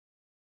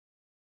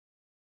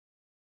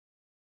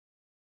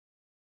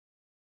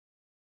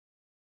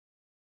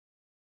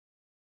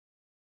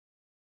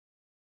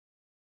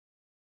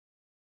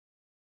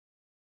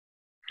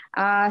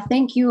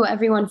Thank you,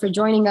 everyone, for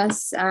joining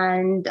us,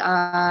 and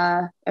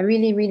a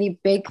really, really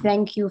big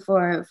thank you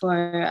for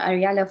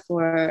Ariella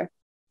for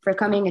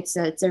coming. It's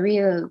a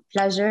real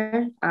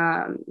pleasure.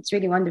 It's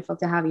really wonderful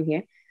to have you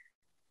here.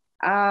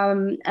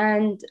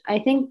 And I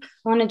think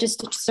I want to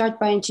just start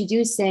by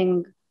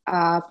introducing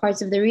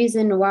parts of the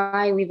reason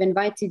why we've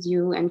invited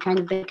you and kind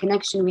of the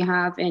connection we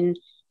have in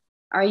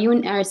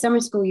our summer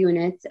school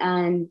unit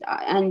and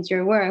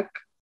your work.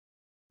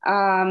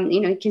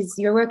 Because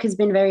your work has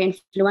been very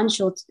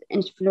influential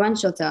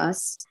to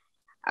us.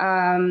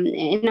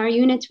 In our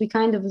unit, we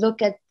kind of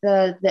look at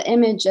the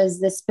image as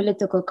this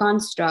political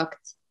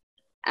construct,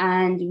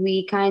 and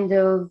we kind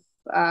of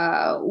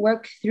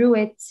work through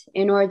it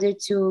in order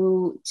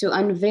to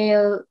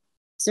unveil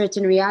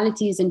certain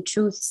realities and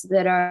truths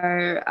that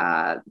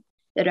are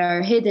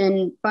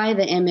hidden by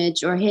the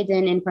image or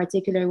hidden in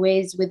particular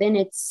ways within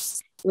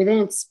its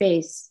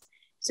space.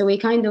 So we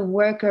kind of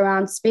work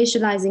around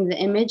spatializing the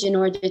image in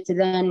order to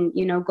then,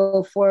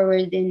 go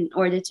forward in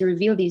order to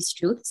reveal these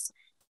truths.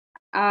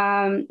 We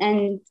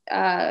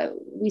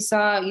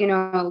saw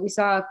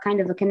kind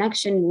of a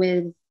connection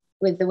with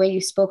the way you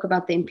spoke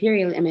about the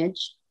imperial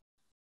image,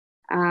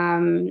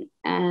 and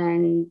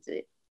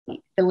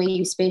the way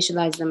you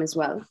spatialize them as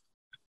well.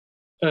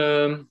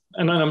 And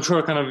I'm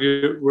sure kind of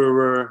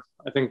we're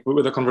I think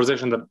with the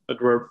conversation that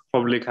we're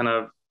probably kind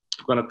of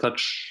going to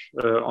touch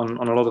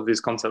on a lot of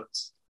these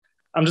concepts.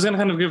 I'm just going to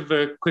kind of give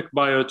a quick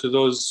bio to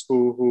those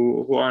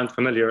who aren't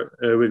familiar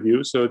with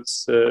you. So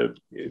it's,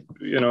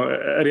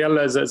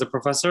 Ariella is a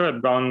professor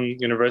at Brown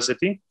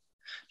University.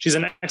 She's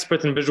an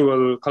expert in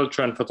visual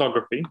culture and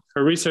photography.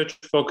 Her research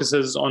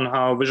focuses on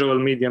how visual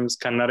mediums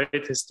can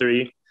narrate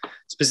history,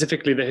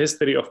 specifically the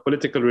history of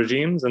political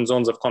regimes and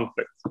zones of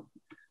conflict.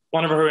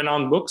 One of her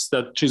renowned books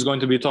that she's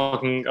going to be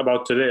talking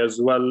about today as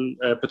well,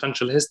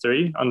 Potential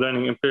History,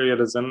 Unlearning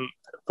Imperialism,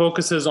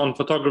 focuses on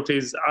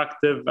photography's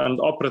active and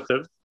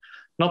operative,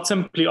 not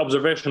simply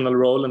observational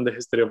role in the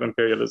history of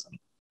imperialism.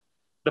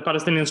 The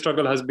Palestinian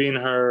struggle has been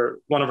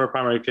one of her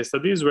primary case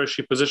studies, where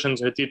she positions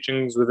her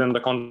teachings within the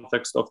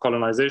context of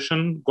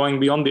colonization, going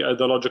beyond the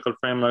ideological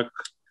framework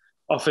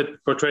of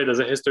it portrayed as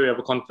a history of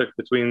a conflict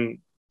between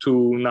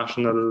two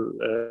national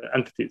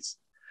entities.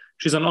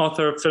 She's an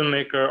author,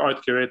 filmmaker,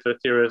 art curator,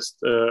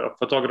 theorist of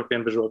photography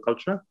and visual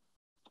culture.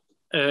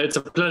 It's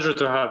a pleasure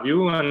to have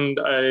you. And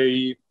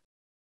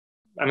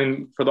I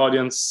mean, for the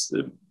audience,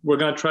 we're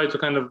going to try to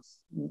kind of,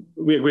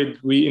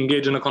 we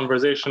engage in a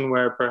conversation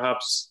where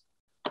perhaps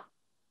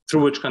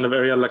through which kind of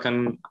Ariella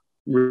can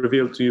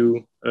reveal to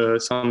you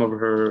some of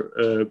her,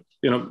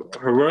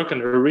 her work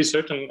and her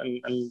research,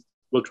 and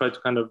we'll try to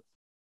kind of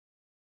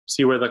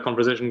see where that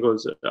conversation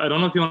goes. I don't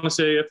know if you want to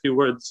say a few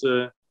words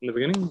in the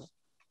beginning,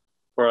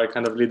 or I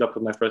kind of lead up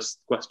with my first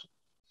question.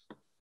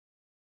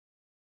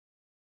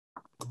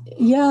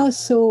 Yeah,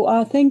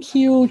 so thank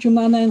you,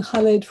 Jumana and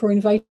Khaled, for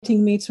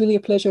inviting me. It's really a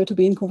pleasure to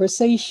be in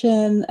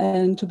conversation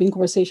and to be in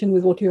conversation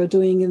with what you're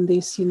doing in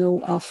this,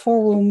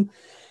 forum.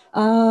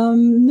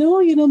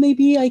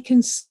 Maybe I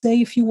can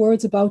say a few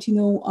words about,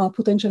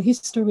 potential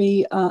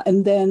history,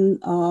 and then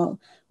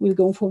we'll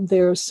go from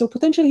there. So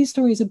Potential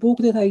History is a book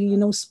that I,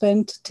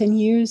 spent 10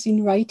 years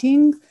in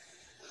writing.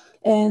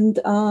 And,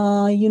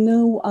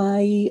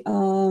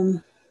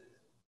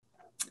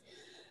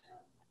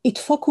 it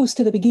focused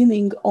at the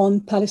beginning on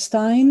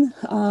Palestine,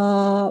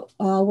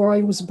 where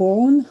I was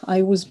born.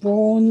 I was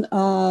born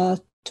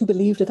to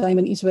believe that I'm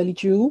an Israeli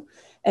Jew,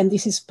 and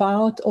this is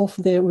part of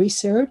the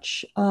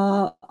research.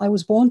 I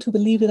was born to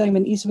believe that I'm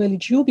an Israeli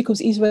Jew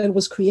because Israel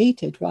was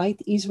created,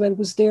 right? Israel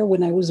was there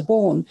when I was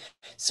born.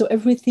 So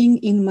everything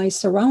in my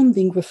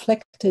surrounding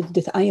reflected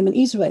that I am an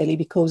Israeli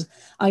because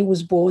I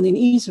was born in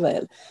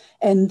Israel.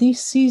 And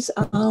this is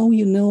how,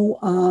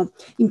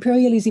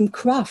 imperialism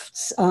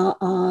crafts,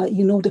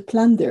 the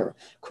plunder,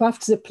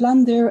 crafts the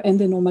plunder and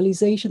the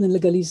normalization and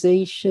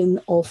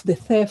legalization of the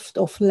theft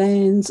of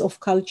lands, of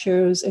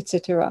cultures,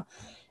 etc.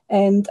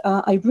 And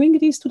I bring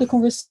this to the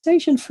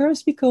conversation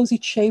first because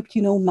it shaped,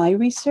 my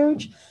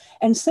research.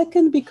 And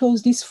second,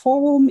 because this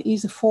forum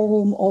is a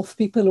forum of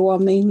people who are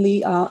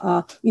mainly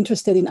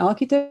interested in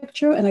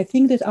architecture. And I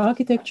think that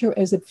architecture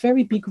has a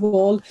very big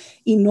role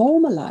in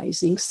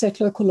normalizing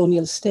settler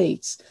colonial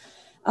states.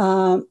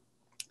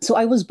 So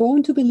I was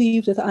born to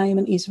believe that I am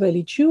an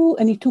Israeli Jew,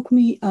 and it took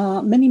me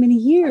many, many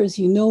years,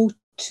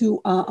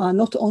 to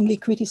not only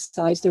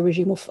criticize the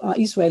regime of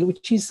Israel,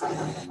 which is,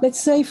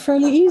 let's say,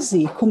 fairly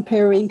easy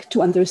comparing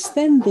to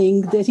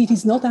understanding that it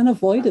is not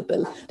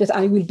unavoidable that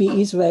I will be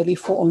Israeli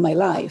for all my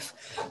life.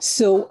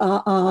 So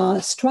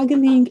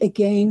struggling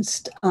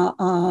against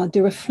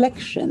the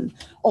reflection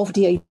of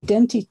the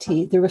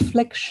identity, the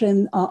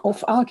reflection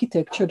of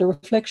architecture, the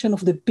reflection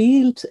of the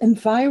built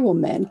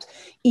environment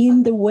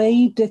in the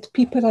way that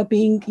people are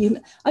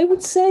being, I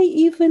would say,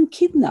 even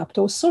kidnapped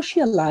or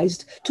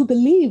socialized to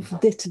believe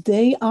that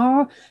they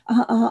are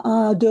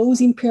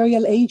those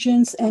imperial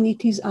agents and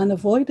it is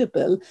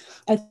unavoidable.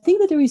 I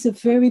think that there is a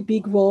very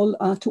big role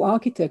to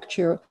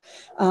architecture,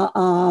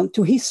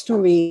 to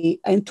history,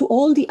 and to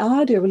all the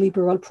other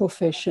liberal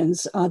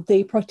professions.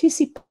 They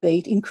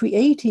participate in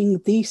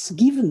creating this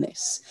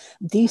givenness,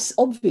 this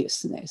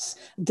obviousness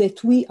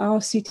that we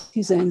are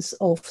citizens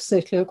of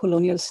settler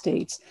colonial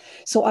states.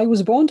 So I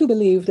was born to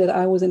believe that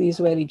I was an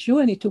Israeli Jew,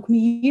 and it took me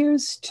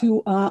years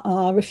to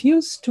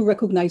refuse to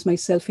recognize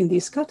myself in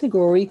this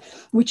category,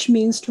 which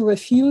means to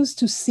refuse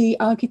to see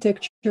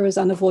architecture as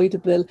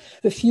unavoidable,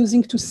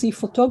 refusing to see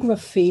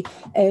photography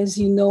as,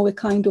 a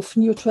kind of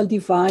neutral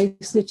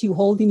device that you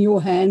hold in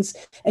your hands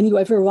and you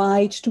have a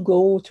right to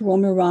go to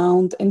roam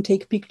around and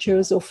take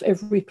pictures of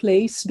every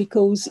place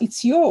because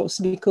it's yours,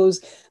 because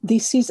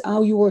this is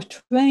how you were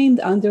trained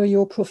under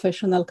your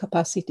professional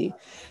capacity.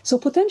 So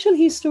potential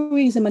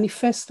history is a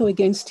manifesto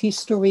against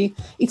history.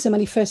 It's a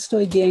manifesto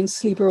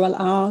against liberal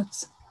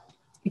arts.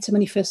 It's a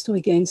manifesto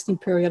against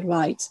imperial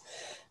rights.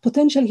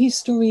 Potential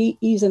history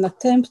is an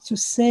attempt to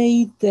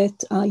say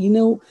that,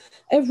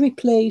 every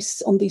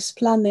place on this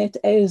planet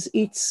has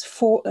its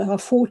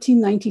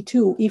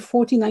 1492. If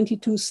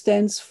 1492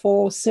 stands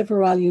for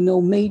several,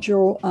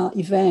 major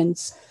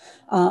events,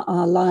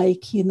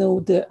 like,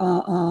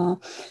 the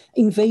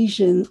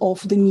invasion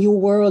of the New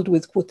World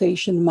with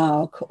quotation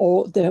mark,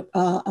 or the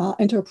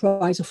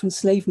enterprise of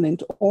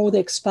enslavement, or the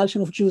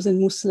expulsion of Jews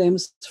and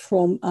Muslims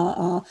from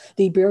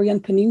the Iberian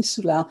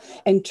Peninsula,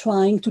 and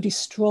trying to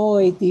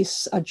destroy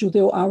this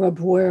Judeo-Arab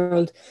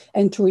world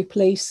and to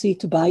replace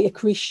it by a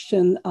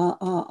Christian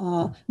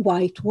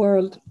white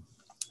world.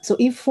 So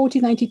if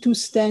 1492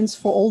 stands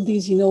for all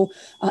these,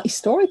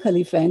 historical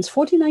events,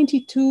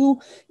 1492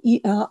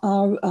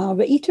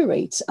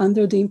 reiterates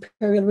under the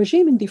imperial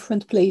regime in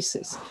different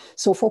places.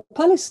 So for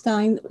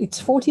Palestine,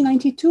 it's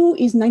 1492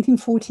 is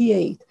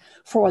 1948.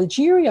 For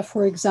Algeria,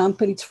 for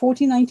example, it's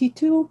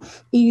 1492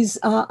 is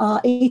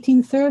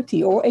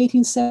 1830 or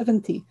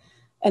 1870.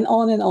 And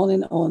on and on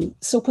and on.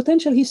 So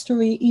potential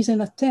history is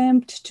an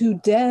attempt to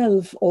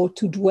delve or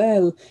to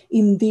dwell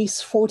in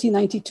this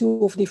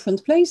 1492 of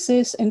different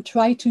places and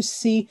try to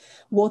see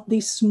what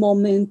this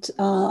moment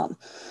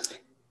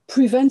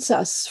prevents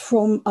us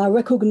from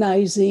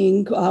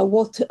recognizing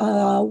what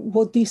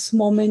this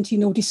moment,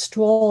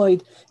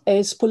 destroyed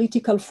as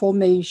political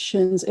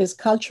formations, as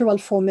cultural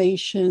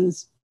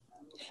formations,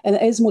 and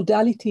as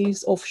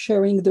modalities of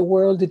sharing the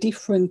world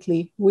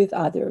differently with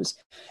others.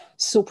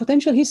 So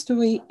potential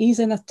history is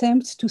an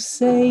attempt to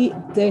say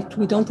that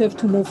we don't have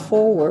to move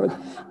forward,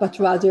 but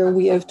rather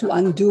we have to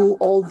undo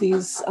all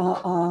these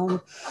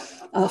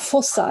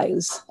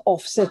fossils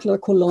of settler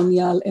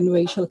colonial and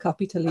racial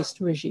capitalist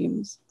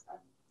regimes.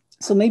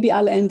 So maybe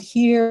I'll end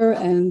here,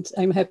 and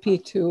I'm happy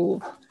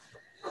to.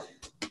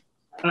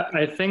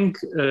 I think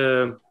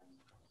that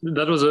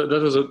was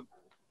a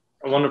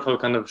wonderful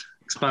kind of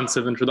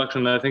expansive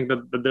introduction. I think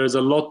that there's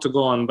a lot to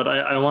go on, but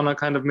I want to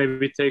kind of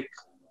maybe take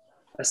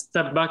a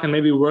step back and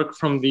maybe work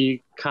from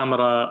the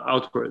camera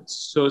outwards.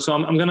 So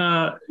I'm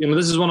gonna,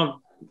 this is one of,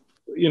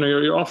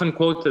 you're often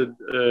quoted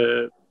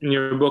in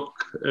your book.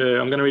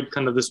 I'm gonna read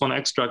kind of this one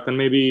extract, and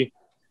maybe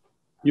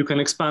you can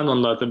expand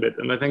on that a bit.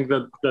 And I think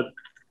that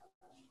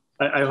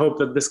I hope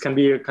that this can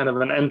be a kind of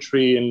an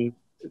entry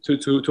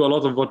to a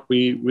lot of what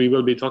we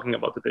will be talking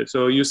about today.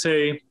 So you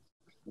say,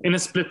 in a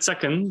split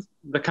second,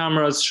 the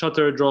camera's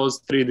shutter draws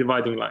 3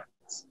 dividing lines.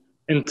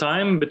 In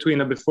time, between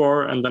a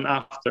before and an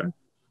after.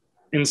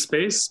 In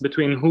space,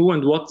 between who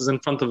and what is in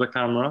front of the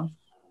camera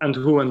and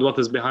who and what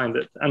is behind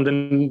it. And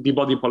then the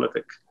body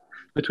politic,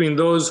 between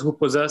those who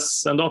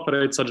possess and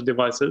operate such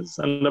devices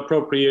and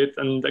appropriate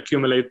and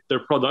accumulate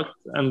their product,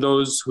 and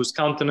those whose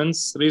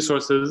countenance,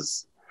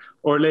 resources,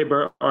 or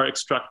labor are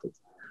extracted.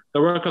 The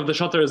work of the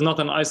shutter is not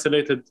an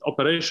isolated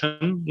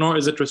operation, nor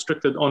is it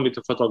restricted only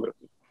to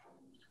photography.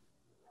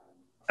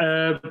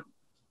 I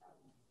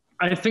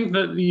think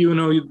that,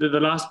 the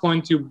last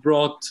point you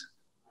brought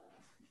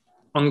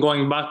on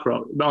going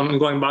backward,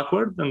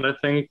 and I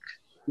think,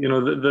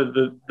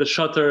 the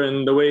shutter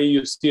and the way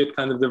you see it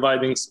kind of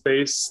dividing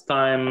space,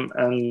 time,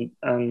 and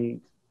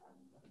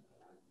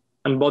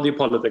body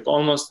politic,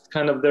 almost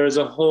kind of there is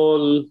a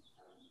whole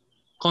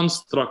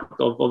construct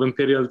of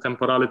imperial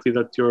temporality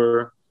that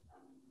you're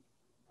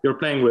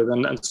playing with,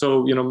 and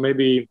so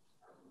maybe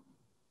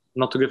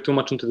not to give too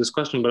much into this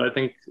question, but I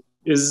think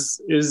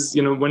is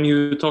when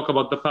you talk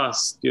about the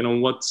past,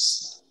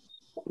 is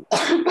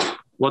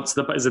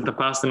it the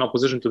past in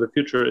opposition to the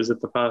future? Is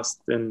it the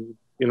past in,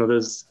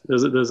 there's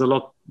a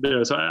lot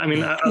there. So I'm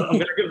going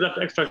to give that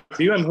extract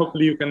to you, and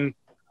hopefully you can.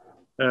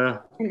 in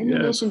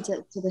relation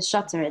to the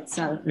shutter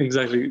itself.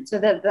 Exactly. So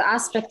the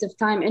aspect of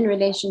time in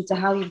relation to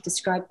how you've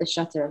described the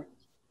shutter.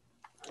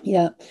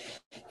 Yeah,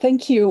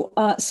 thank you.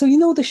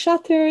 So, the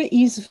shutter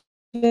is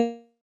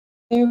very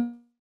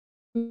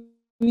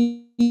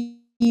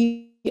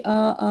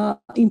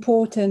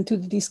important to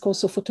the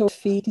discourse of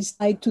photography. It is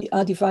tied to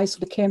the device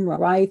of the camera,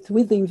 right?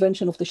 With the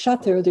invention of the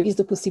shutter, there is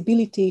the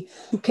possibility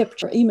to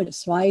capture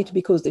images, right?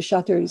 Because the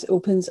shutter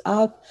opens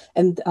up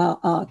and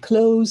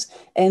close,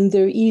 and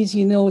there is,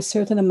 a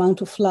certain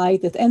amount of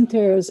light that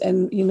enters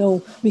and,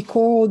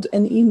 record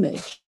an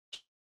image.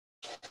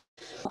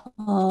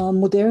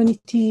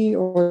 Modernity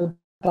or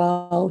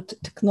about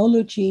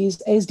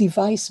technologies as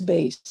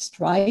device-based,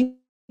 right?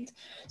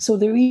 So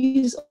there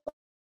is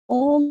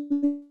all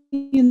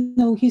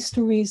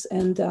histories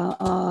and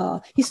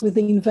history with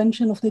the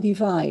invention of the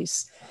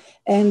device.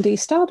 And they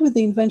start with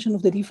the invention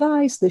of the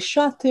device, the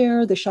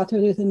shutter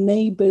that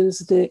enables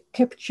the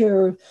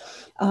capturing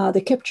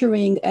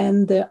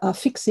and the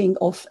fixing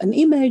of an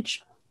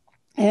image.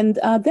 And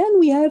then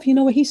we have,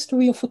 a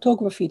history of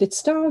photography that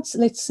starts,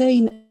 let's say,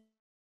 in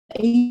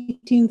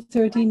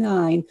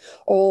 1839,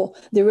 or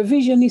the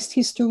revisionist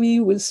history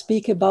will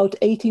speak about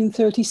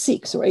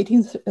 1836 or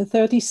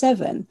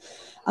 1837.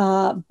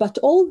 But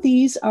all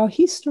these are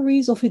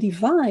histories of a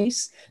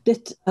device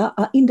that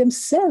in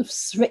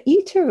themselves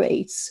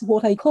reiterates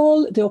what I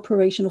call the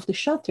operation of the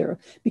shutter,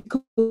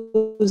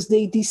 because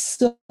they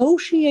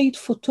dissociate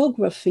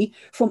photography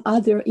from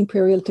other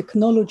imperial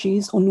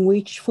technologies on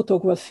which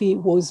photography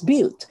was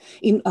built,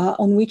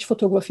 on which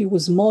photography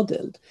was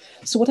modeled.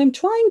 So what I'm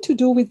trying to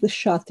do with the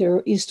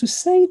shutter is to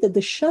say that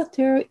the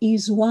shutter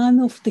is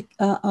one of the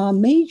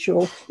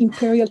major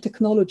imperial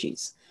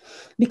technologies,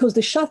 because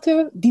the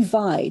shutter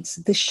divides,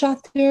 the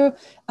shutter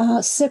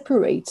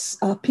separates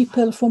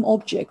people from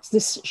objects.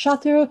 This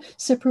shutter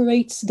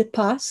separates the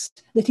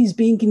past that is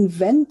being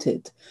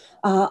invented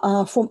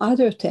from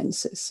other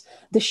tenses.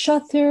 The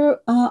shutter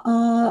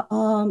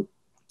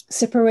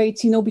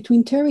separates,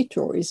 between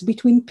territories,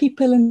 between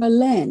people and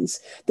lands.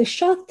 The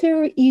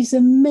shutter is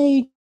a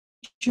major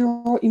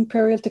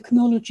imperial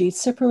technology. It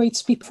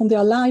separates people from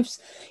their lives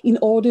in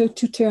order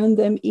to turn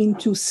them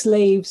into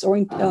slaves or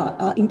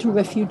into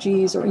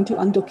refugees or into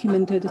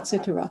undocumented,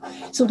 etc.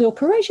 So the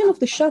operation of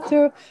the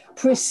shutter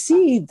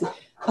precedes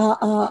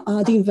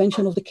the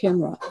invention of the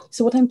camera.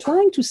 So what I'm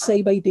trying to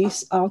say by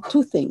this are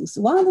two things.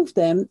 One of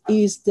them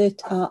is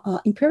that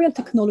imperial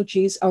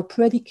technologies are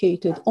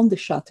predicated on the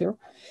shutter.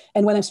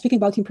 And when I'm speaking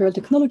about imperial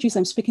technologies,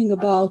 I'm speaking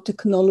about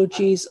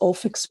technologies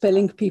of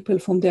expelling people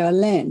from their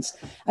lands.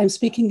 I'm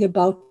speaking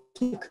about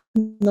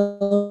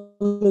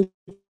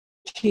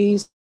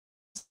technologies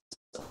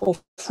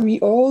of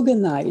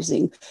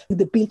reorganizing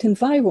the built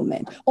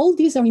environment. All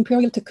these are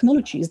imperial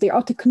technologies. They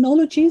are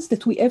technologies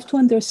that we have to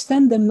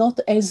understand them not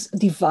as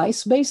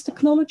device-based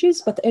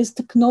technologies, but as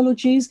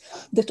technologies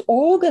that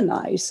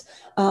organize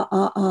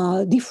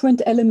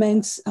different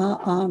elements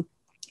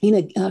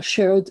in a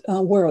shared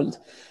world.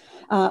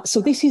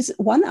 So this is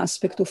one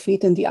aspect of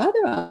it. And the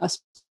other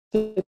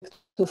aspect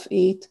of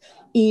it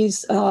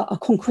is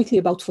concretely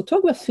about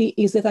photography,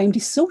 is that I'm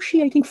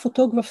dissociating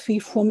photography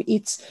from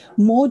its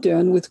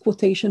modern, with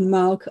quotation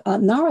mark,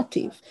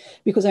 narrative.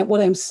 Because what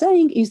I'm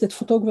saying is that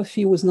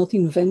photography was not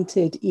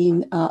invented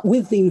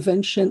with the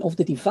invention of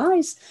the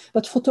device,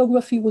 but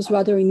photography was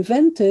rather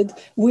invented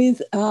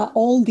with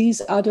all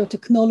these other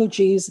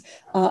technologies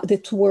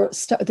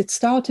that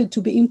started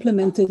to be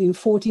implemented in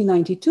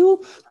 1492.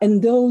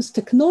 And those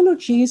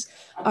technologies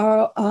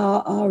are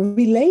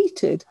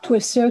related to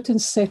a certain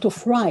set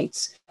of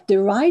rights. The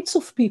rights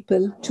of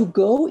people to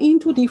go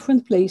into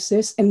different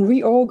places and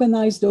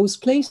reorganize those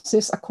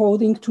places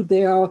according to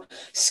their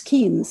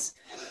schemes.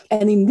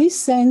 And in this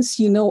sense,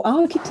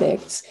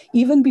 architects,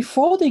 even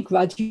before they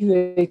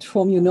graduate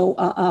from,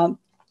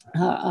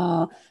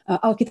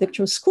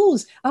 architecture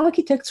schools,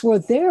 architects were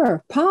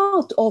there,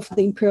 part of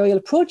the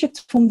imperial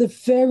project from the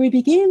very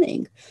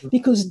beginning,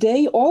 because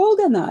they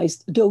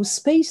organized those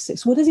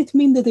spaces. What does it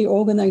mean that they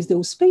organized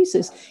those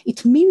spaces?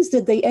 It means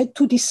that they had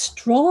to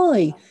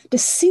destroy the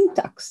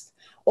syntax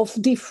of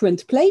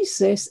different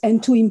places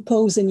and to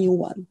impose a new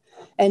one.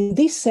 And in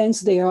this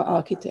sense, they are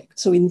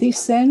architects. So in this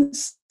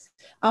sense,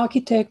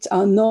 architects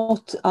are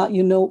not,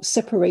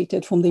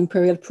 separated from the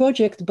imperial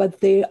project,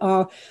 but they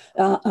are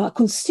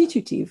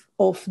constitutive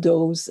of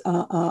those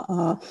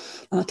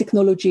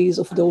technologies,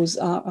 of those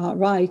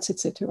rights,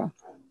 etc.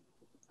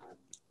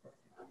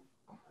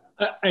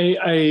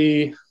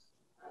 I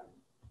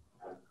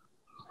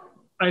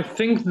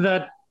think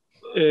that,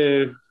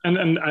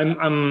 and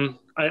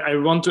I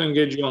want to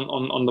engage you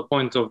on the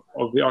point of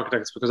the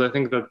architects, because I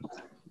think that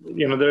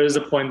there is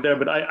a point there,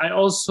 but I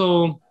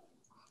also.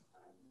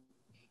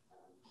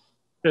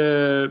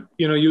 You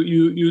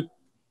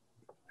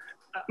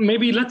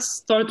maybe let's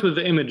start with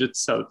the image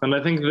itself. And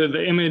I think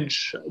the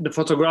image, the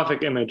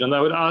photographic image, and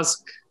I would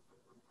ask,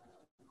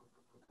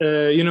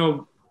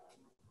 in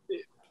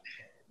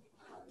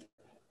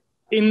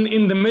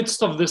the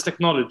midst of these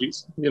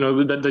technologies,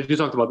 that you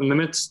talked about, in the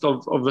midst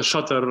of the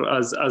shutter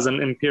as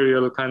an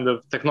imperial kind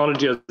of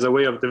technology, as a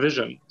way of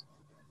division,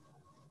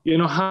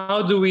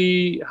 how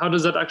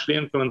does that actually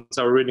influence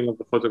our reading of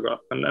the photograph,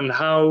 and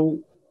how,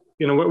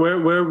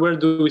 where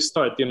do we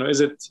start?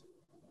 Is it,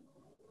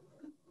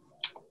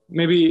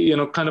 maybe,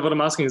 kind of what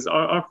I'm asking is,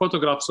 are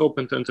photographs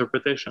open to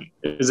interpretation?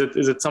 Is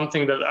it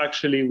something that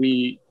actually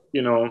we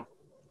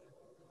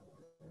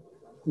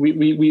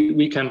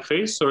can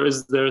face, or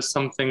is there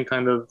something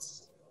kind of,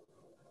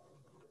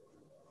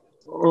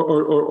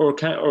 or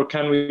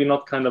can we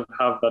not kind of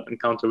have that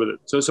encounter with it?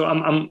 So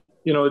I'm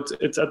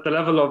it's at the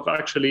level of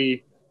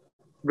actually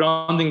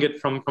grounding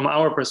it from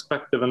our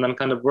perspective, and then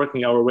kind of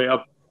working our way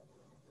up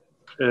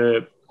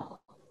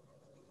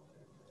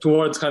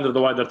towards kind of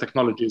the wider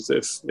technologies,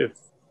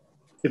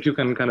 if you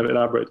can kind of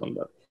elaborate on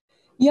that.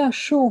 Yeah,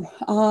 sure.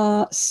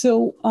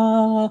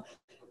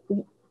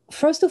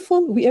 First of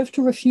all, we have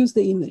to refuse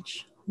the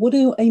image. What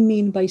do I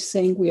mean by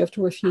saying we have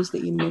to refuse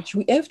the image?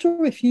 We have to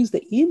refuse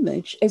the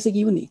image as a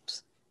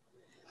unit.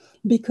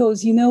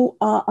 Because,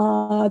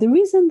 the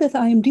reason that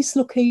I am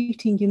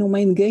dislocating, my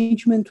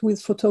engagement with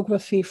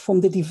photography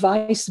from the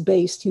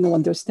device-based,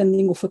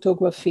 understanding of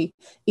photography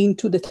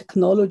into the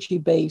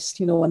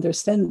technology-based,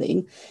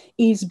 understanding,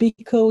 is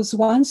because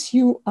once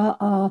you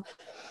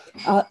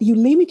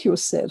limit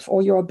yourself,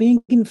 or you are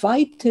being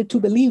invited to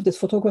believe that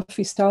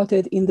photography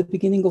started in the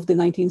beginning of the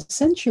 19th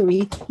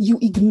century, you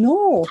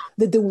ignore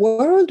that the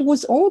world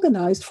was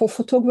organized for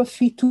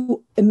photography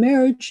to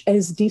emerge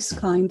as this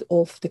kind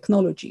of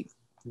technology.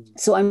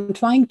 So I'm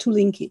trying to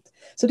link it.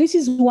 So this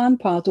is one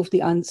part of the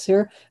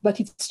answer,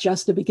 but it's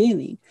just the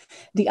beginning.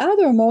 The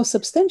other more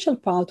substantial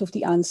part of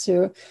the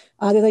answer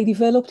that I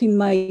developed in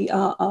my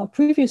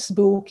previous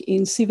book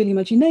in Civil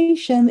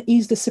Imagination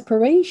is the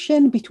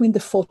separation between the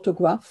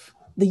photograph,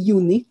 the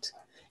unit,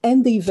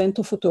 and the event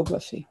of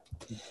photography.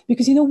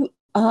 Because,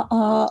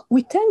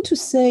 we tend to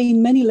say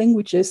in many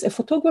languages, a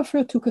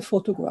photographer took a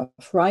photograph,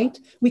 right?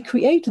 We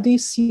create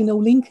this,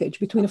 linkage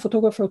between a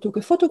photographer took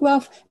a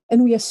photograph,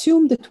 and we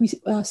assume that we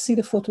see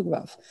the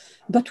photograph.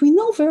 But we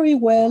know very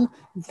well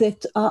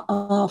that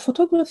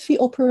photography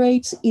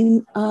operates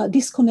in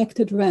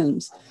disconnected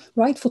realms,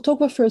 right?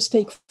 Photographers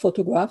take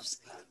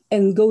photographs,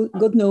 and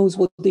God knows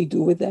what they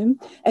do with them.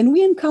 And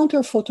we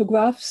encounter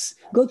photographs,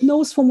 God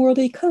knows from where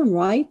they come,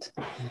 right?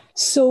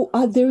 So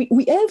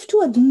we have to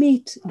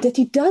admit that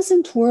it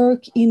doesn't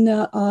work in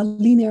a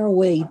linear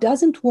way. It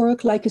doesn't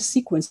work like a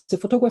sequence. The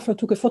photographer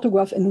took a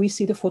photograph and we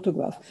see the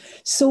photograph.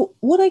 So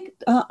what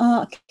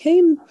I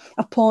came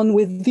upon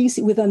with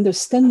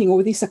understanding,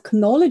 or this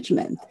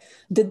acknowledgement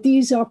that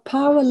these are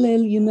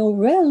parallel,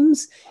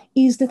 realms,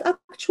 is that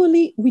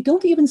actually we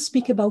don't even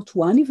speak about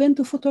one event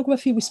of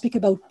photography, we speak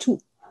about two.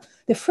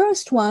 The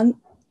first one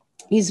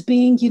is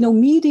being,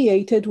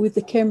 mediated with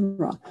the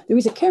camera. There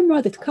is a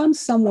camera that comes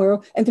somewhere,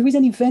 and there is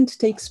an event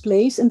takes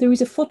place, and there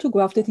is a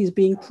photograph that is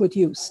being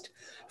produced.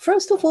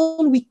 First of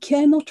all, we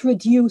cannot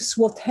reduce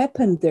what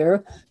happened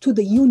there to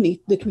the unit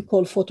that we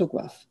call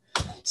photograph.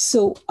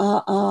 So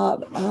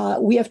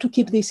we have to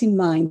keep this in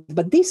mind.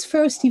 But this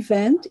first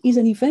event is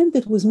an event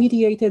that was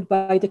mediated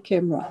by the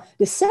camera.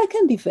 The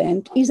second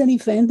event is an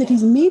event that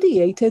is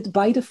mediated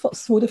by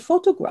through the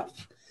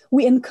photograph.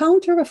 We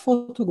encounter a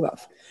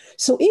photograph.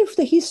 So if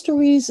the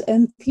histories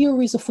and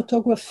theories of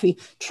photography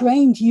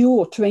trained you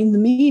or trained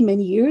me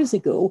many years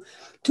ago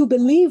to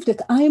believe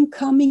that I am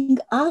coming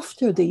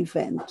after the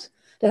event,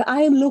 that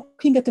I am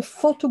looking at a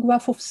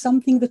photograph of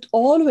something that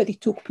already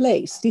took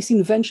place, this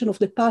invention of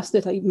the past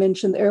that I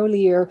mentioned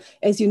earlier,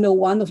 as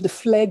one of the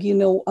flag,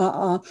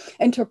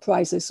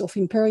 enterprises of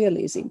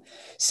imperialism.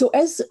 So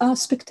as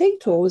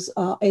spectators,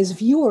 as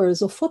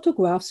viewers of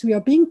photographs, we are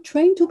being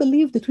trained to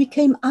believe that we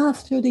came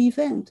after the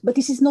event, but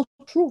this is not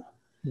true.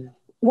 Yeah.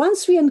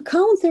 Once we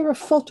encounter a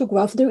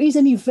photograph, there is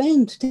an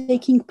event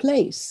taking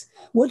place.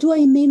 What do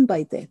I mean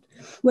by that?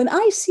 When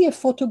I see a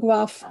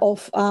photograph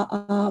of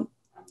a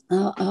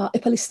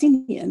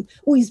Palestinian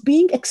who is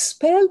being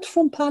expelled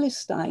from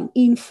Palestine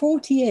in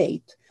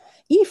 1948,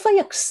 if I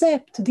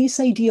accept this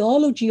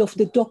ideology of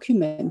the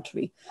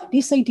documentary,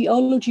 this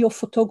ideology of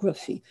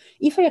photography,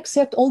 if I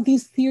accept all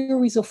these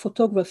theories of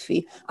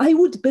photography, I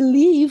would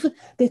believe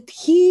that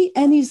he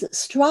and his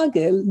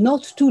struggle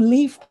not to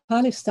leave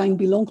Palestine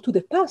belong to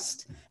the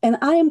past, and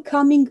I am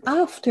coming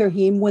after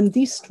him when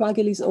this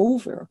struggle is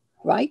over.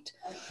 Right?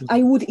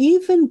 I would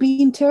even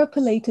be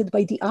interpolated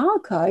by the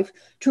archive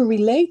to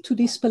relate to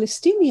this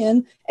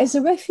Palestinian as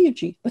a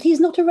refugee, but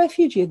he's not a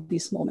refugee at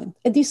this moment.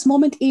 At this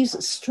moment,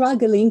 he's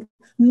struggling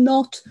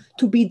not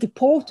to be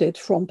deported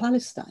from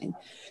Palestine.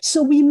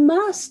 So we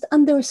must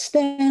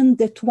understand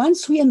that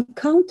once we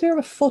encounter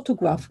a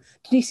photograph,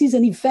 this is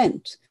an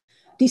event.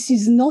 This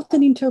is not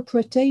an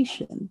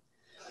interpretation.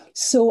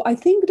 So I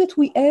think that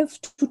we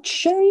have to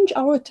change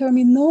our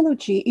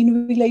terminology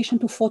in relation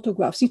to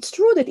photographs. It's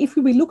true that if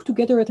we look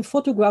together at a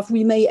photograph,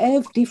 we may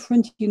have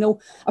different,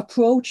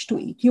 approach to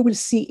it. You will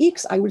see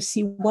X, I will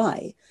see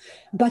Y.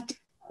 But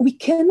we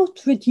cannot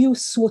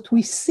reduce what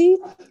we see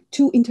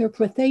to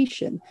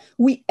interpretation.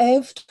 We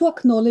have to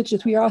acknowledge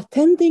that we are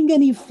attending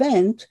an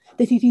event,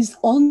 that it is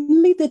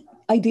only the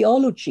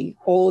ideology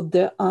or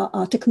the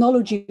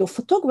technology of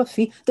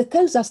photography that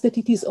tells us that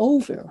it is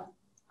over.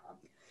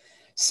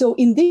 So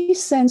in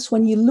this sense,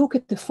 when you look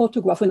at the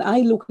photograph, when I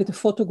look at the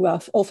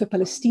photograph of a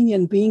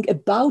Palestinian being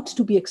about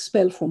to be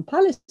expelled from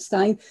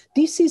Palestine,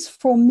 this is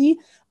for me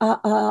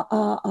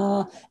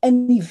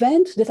an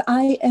event that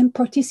I am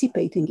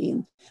participating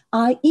in.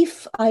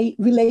 If I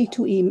relate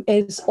to him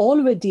as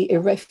already a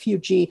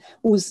refugee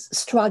whose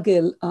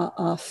struggle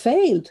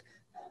failed,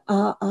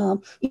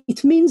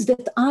 it means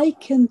that I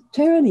can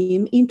turn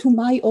him into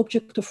my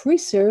object of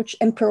research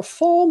and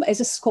perform as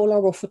a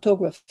scholar of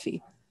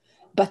photography.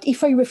 But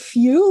if I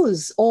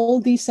refuse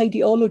all this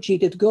ideology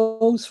that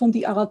goes from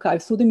the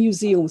archive, through the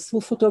museums,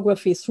 through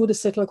photography, through the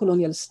settler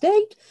colonial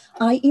state,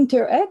 I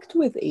interact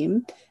with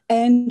him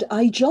and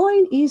I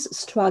join his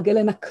struggle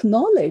and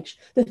acknowledge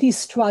that his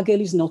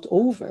struggle is not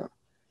over.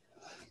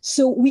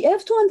 So we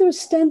have to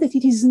understand that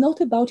it is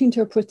not about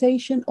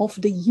interpretation of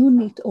the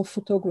unit of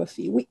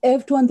photography. We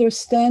have to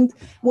understand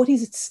what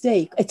is at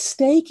stake. At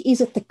stake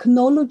is a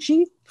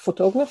technology,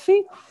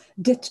 photography,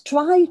 that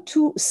try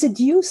to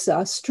seduce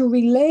us to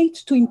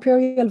relate to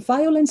imperial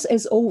violence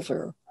as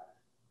over.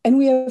 And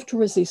we have to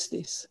resist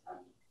this.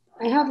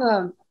 I have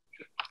a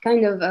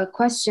kind of a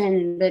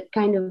question that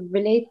kind of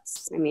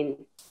relates. I mean,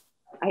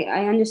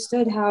 I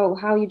understood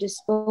how you just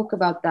spoke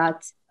about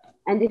that.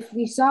 And if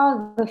we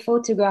saw the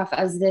photograph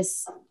as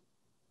this,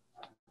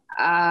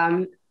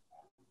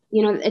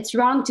 it's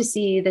wrong to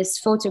see this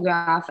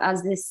photograph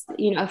as this,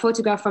 a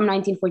photograph from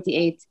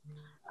 1948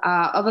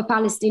 of a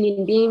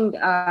Palestinian being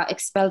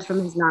expelled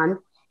from his land.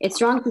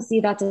 It's wrong to see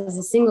that as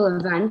a single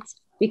event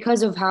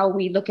because of how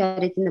we look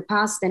at it in the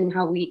past and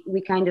how we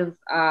kind of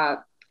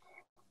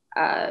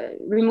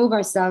remove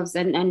ourselves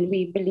and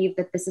we believe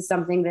that this is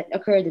something that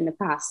occurred in the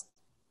past.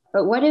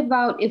 But what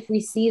about if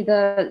we see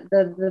the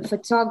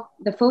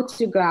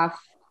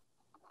photograph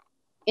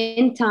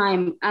in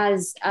time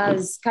as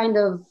kind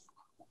of,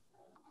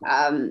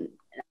 I'm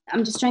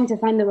just trying to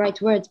find the right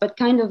words, but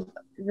kind of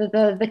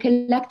the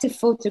collective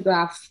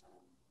photograph,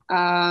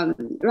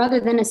 rather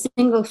than a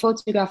single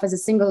photograph as a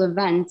single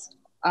event,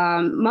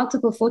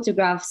 multiple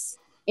photographs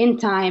in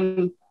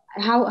time,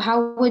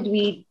 how would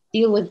we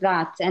deal with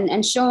that?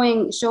 And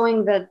showing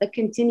the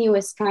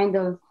continuous kind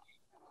of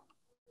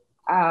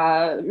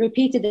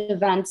repeated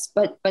events,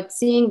 but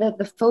seeing that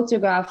the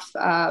photograph,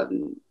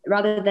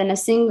 rather than a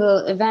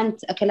single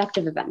event, a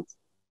collective event.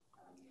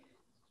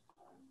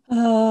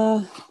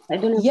 I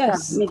don't know if that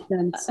makes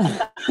sense.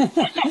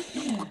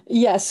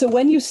 Yeah, so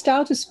when you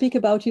start to speak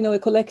about, a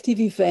collective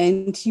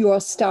event, you are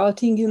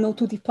starting,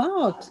 to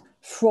depart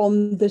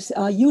from this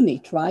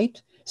unit,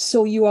 right?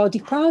 So you are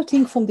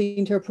departing from the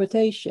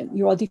interpretation.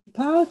 You are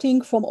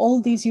departing from all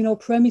these,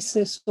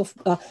 premises of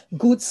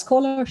good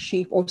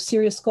scholarship or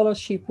serious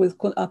scholarship with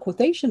a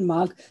quotation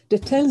mark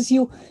that tells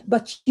you,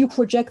 but you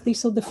project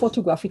this on the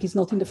photograph. It is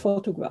not in the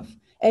photograph,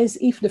 as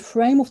if the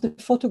frame of the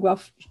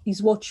photograph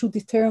is what should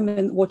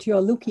determine what you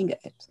are looking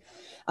at.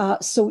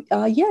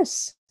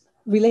 Yes.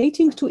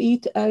 Relating to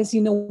it as,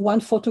 one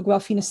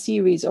photograph in a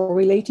series, or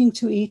relating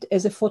to it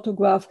as a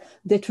photograph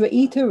that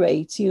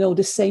reiterates,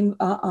 the same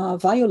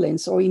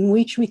violence, or in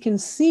which we can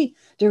see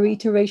the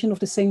reiteration of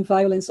the same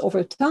violence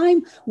over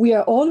time, we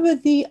are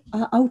already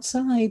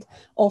outside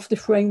of the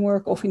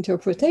framework of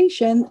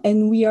interpretation,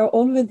 and we are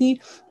already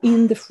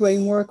in the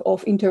framework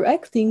of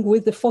interacting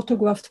with the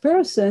photographed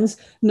persons,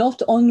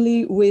 not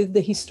only with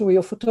the history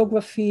of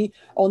photography,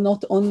 or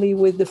not only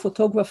with the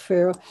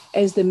photographer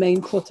as the main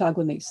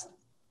protagonist.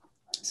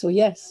 So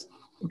yes.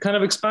 Kind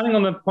of expanding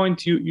on that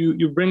point,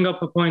 you bring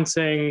up a point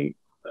saying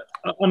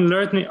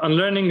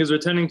unlearning is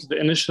returning to the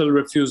initial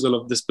refusal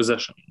of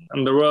dispossession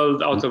and the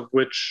world out of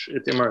which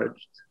it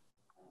emerged,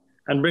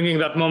 and bringing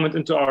that moment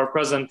into our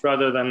present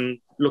rather than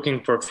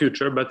looking for a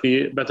future, but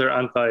the better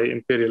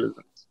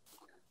anti-imperialism.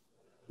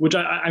 Which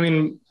I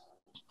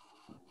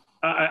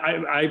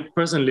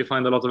personally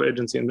find a lot of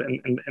agency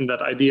in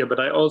that idea,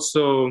 but I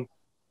also,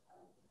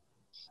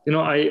 in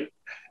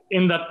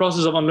that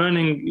process of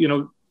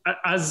unlearning,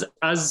 as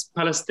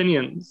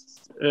Palestinians,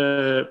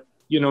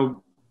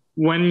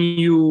 when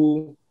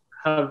you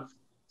have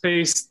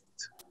faced,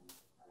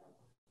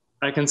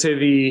 I can say,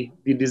 the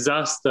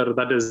disaster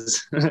that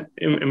is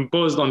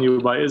imposed on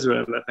you by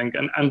Israel, I think,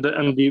 and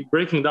the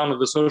breaking down of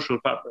the social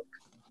fabric,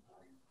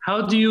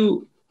 how do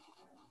you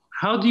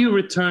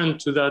return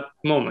to that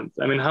moment?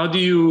 I mean, how do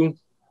you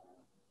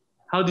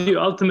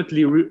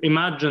ultimately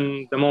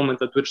imagine the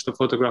moment at which the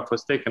photograph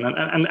was taken,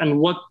 and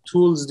what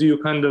tools do you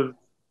kind of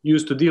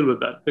use to deal with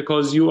that?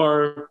 Because you've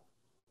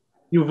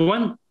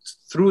went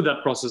through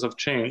that process of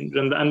change,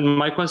 and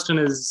my question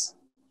is,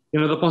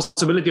 the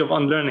possibility of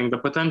unlearning, the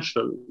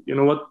potential,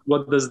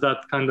 what does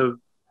that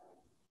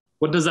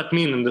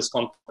mean in this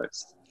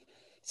context?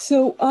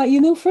 So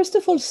first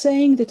of all,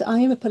 saying that I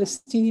am a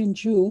Palestinian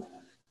Jew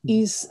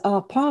is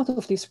part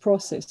of this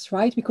process,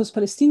 right? Because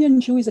Palestinian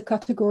Jew is a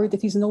category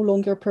that is no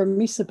longer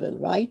permissible,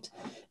 right?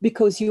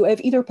 Because you have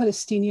either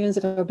Palestinians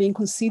that are being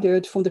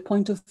considered from the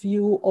point of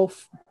view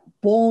of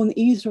born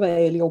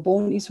Israeli or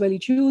born Israeli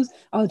Jews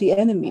are the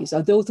enemies,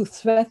 are those who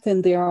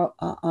threaten their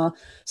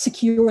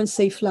secure and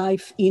safe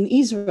life in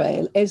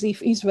Israel, as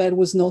if Israel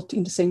was not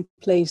in the same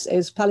place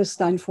as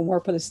Palestine, from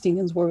where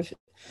Palestinians were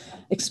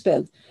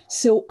expelled.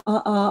 So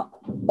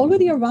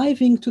already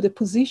arriving to the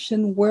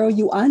position where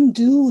you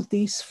undo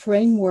this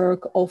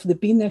framework of the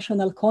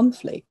binational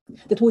conflict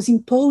that was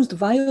imposed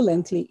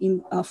violently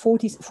in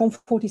from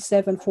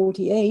 47,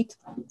 48,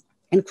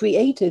 and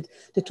created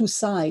the two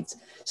sides.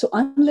 So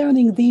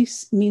unlearning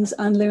this means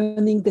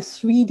unlearning the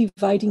three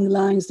dividing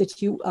lines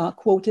that you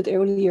quoted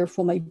earlier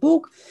from my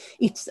book.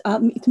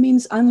 It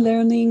means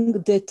unlearning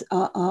that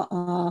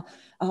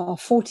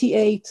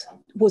 48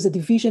 was a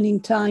division in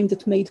time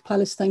that made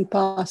Palestine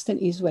past and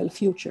Israel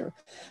future.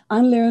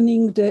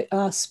 Unlearning the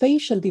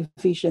spatial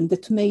division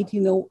that made,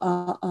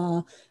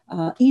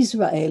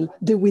 Israel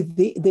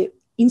the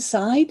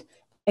inside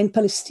and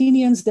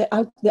Palestinians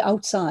the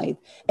outside,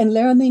 and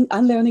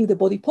unlearning the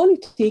body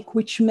politic,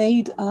 which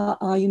made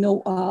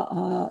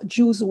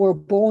Jews who were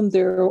born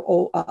there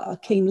or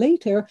came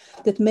later,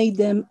 that made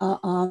them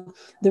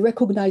the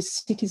recognized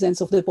citizens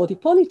of the body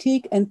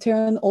politic, and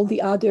turn all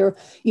the other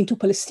into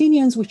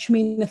Palestinians, which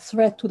mean a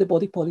threat to the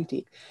body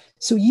politic.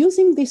 So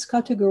using this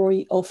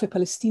category of a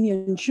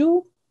Palestinian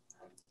Jew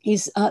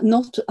is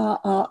not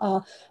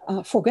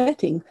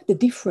forgetting the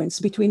difference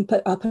between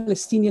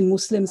Palestinian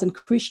Muslims and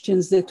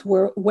Christians that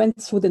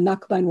went through the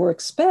Nakba and were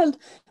expelled,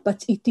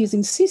 but it is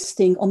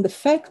insisting on the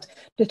fact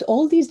that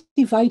all these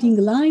dividing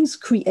lines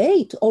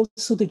create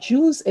also the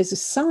Jews as a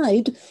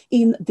side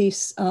in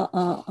this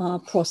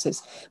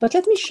process. But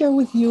let me share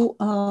with you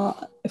a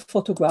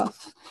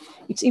photograph.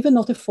 It's even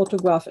not a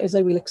photograph, as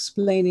I will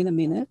explain in a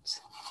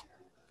minute.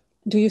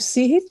 Do you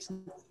see it?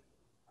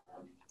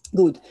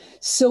 Good.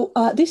 So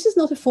this is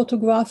not a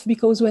photograph,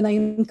 because when I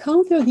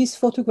encountered this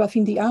photograph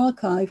in the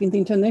archive, in the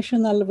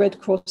International Red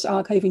Cross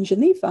Archive in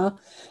Geneva,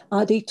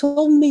 they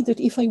told me that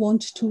if I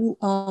want to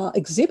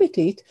exhibit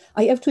it,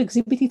 I have to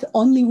exhibit it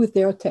only with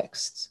their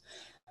texts,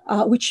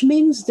 which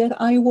means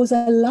that I was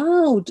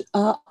allowed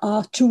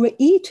to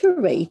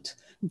reiterate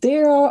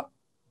their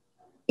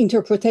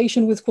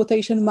interpretation, with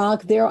quotation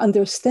mark, their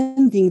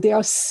understanding,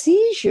 their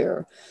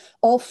seizure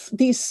of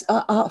this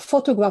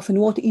photograph and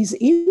what is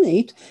in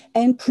it,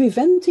 and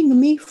preventing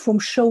me from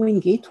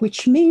showing it,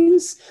 which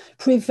means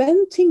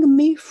preventing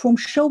me from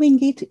showing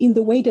it in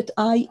the way that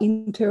I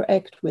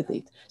interact with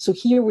it. So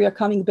here we are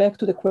coming back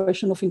to the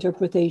question of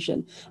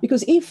interpretation,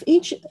 because if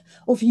each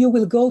of you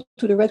will go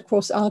to the Red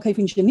Cross Archive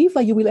in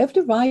Geneva, you will have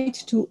the right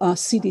to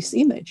see this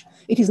image.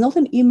 It is not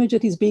an image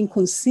that is being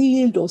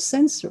concealed or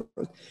censored.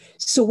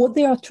 So what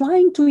they are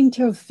trying to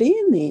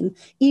intervene in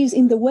is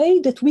in the way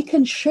that we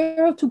can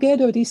share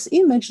together this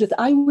image, that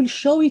I will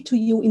show it to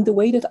you in the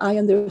way that I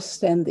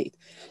understand it.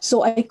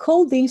 So I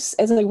call this,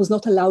 as I was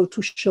not allowed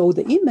to show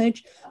the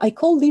image, I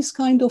call this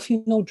kind of,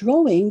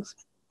 drawings,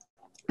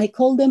 I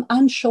call them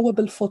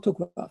unshowable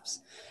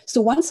photographs. So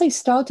once I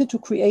started to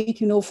create,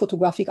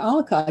 photographic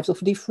archives of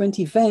different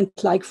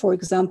events, like, for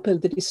example,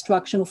 the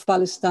destruction of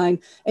Palestine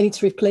and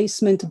its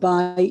replacement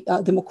by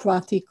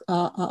democratic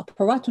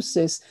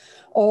apparatuses,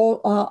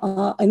 or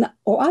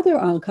other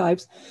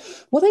archives,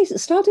 what I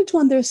started to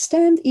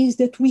understand is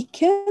that we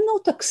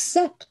cannot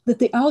accept that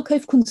the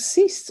archive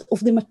consists of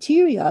the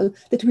material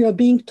that we are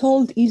being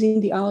told is in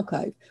the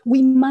archive.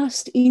 We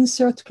must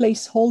insert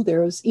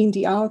placeholders in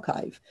the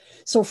archive.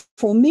 So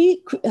for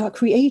me,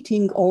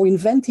 creating or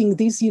inventing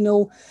these,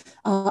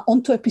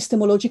 onto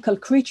epistemological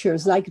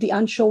creatures, like the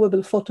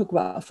unshowable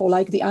photograph, or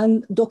like the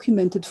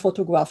undocumented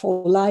photograph,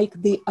 or like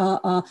the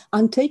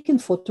untaken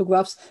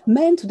photographs,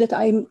 meant that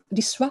I'm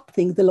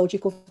disrupting the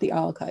logic of the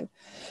archive.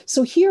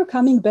 So here,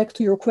 coming back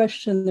to your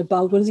question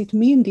about what does it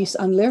mean, this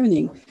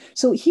unlearning.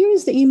 So here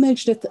is the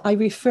image that I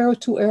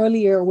referred to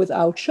earlier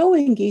without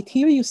showing it.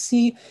 Here you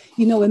see,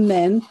 a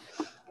man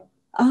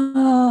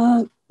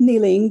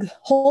kneeling,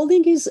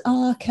 holding his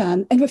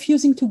can and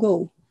refusing to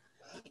go.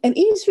 And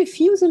his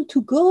refusal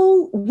to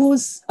go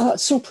was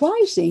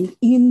surprising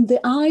in the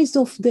eyes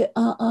of the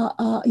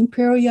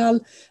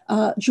imperial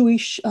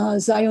Jewish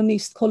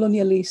Zionist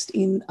colonialist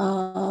in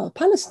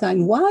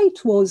Palestine. Why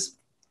it was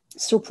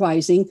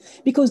surprising?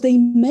 Because they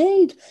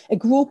made a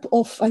group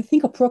of, I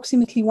think,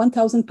 approximately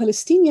 1,000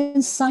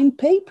 Palestinians sign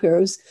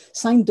papers,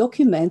 sign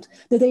document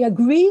that they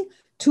agree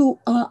to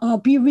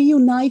be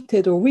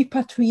reunited or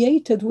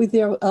repatriated with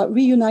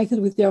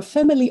their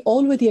family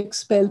already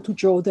expelled to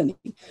Jordan.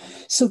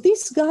 So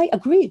this guy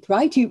agreed,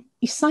 right? He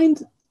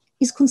signed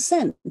his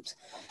consent,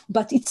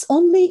 but it's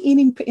only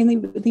in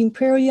the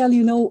imperial,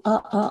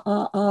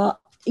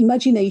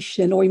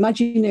 imagination or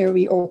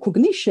imaginary or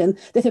cognition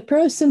that a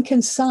person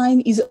can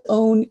sign his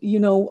own,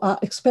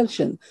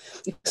 expulsion.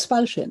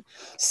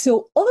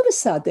 So all of a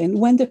sudden,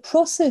 when the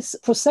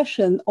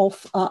procession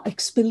of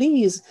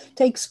expellees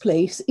takes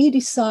place, he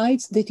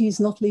decides that he is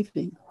not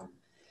living.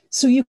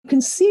 So you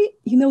can see,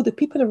 the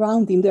people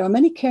around him, there are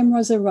many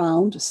cameras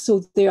around,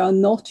 so they are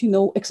not,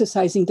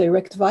 exercising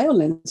direct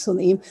violence on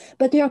him,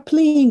 but they are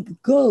playing,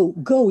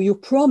 go, you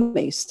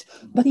promised,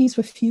 but he's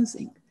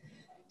refusing.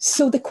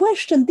 So the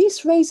question,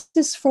 this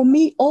raises for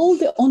me all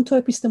the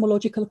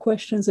onto-epistemological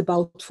questions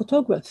about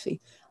photography.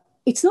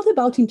 It's not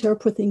about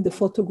interpreting the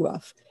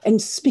photograph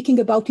and speaking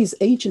about its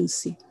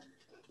agency.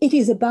 It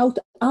is about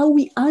how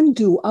we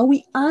undo, how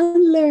we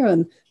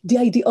unlearn the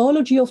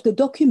ideology of the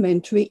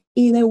documentary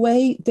in a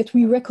way that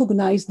we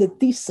recognize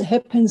that this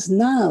happens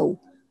now.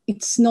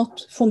 It's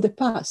not from the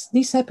past.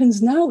 This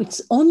happens now.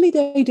 It's only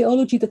the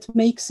ideology that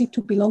makes it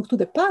to belong to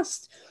the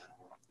past,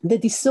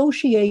 that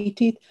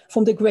dissociate it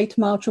from the Great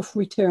March of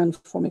Return,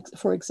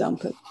 for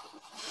example.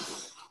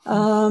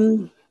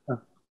 I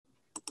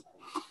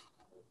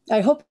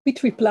hope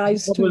it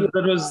replies to your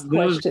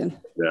question.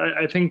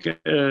 I think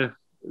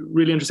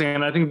really interesting,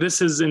 and I think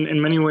this is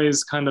in many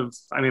ways kind of,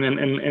 I mean,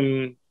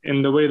 in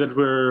the way that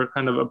we're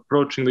kind of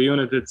approaching the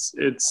unit,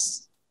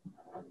 it's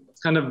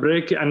kind of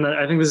break, and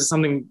I think this is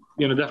something,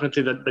 you know,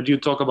 definitely that you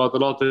talk about a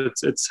lot.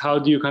 It's how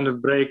do you kind of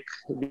break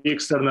the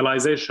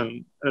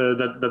externalization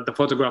that the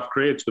photograph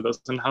creates with us,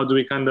 and how do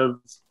we kind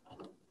of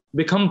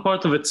become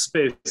part of its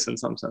space in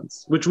some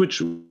sense, which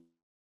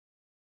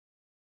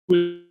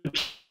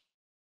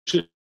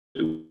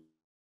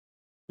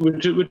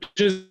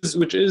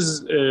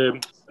is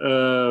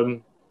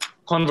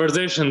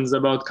conversations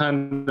about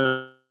kind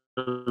of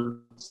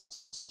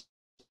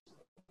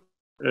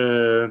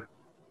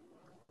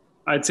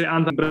I'd say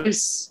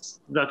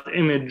embrace that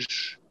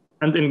image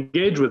and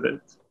engage with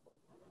it,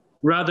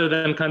 rather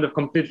than kind of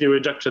completely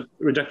reject it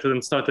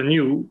and start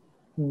anew,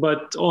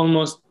 but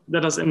almost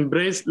let us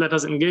engage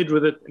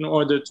with it in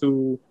order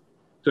to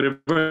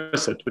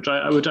reverse it, which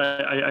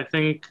I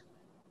think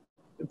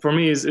for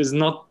me is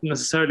not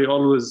necessarily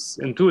always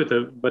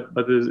intuitive, but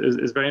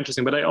is very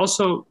interesting. But I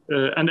also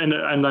and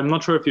I'm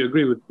not sure if you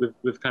agree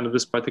with kind of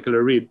this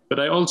particular read, but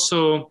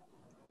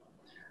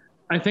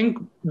I think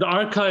the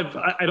archive,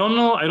 I don't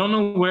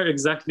know where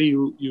exactly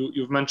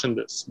you've mentioned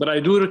this, but I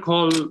do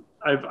recall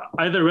I've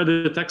either read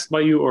a text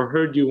by you or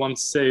heard you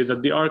once say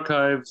that the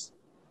archive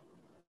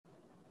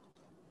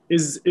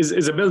is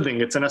a building,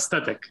 it's an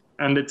aesthetic,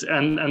 and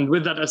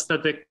with that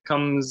aesthetic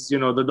comes, you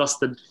know, the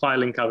dusted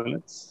filing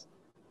cabinets,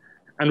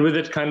 and with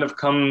it kind of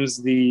comes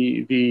this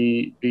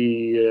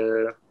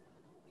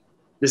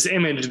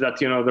image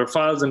that, you know, there are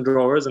files and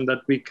drawers and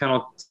that we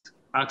cannot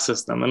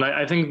access them. And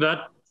I think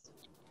that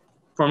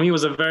for me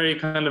was a very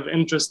kind of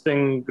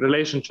interesting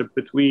relationship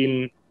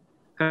between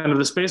kind of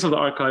the space of the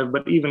archive,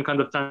 but even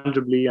kind of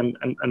tangibly and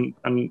in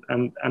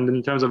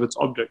terms of its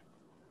object.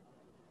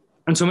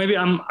 And so maybe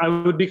I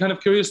would be kind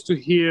of curious to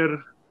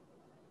hear,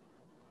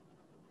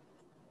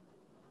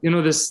 you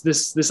know,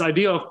 this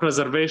idea of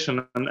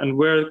preservation and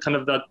where kind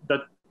of that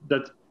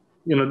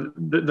you know,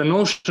 the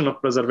notion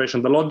of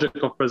preservation, the logic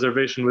of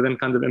preservation within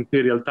kind of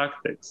imperial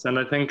tactics. And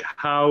I think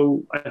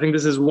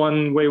this is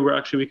one way where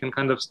actually we can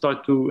kind of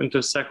start to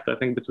intersect, I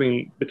think,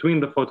 between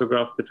the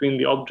photograph, between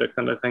the object,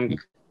 and I think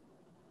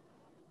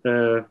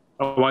a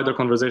wider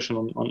conversation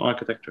on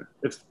architecture.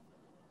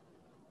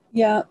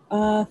 Yeah,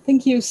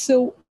 thank you.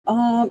 So,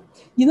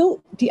 you know,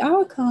 the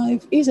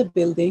archive is a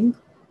building,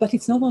 but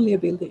it's not only a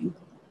building.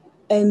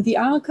 And the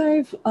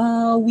archive,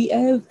 we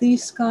have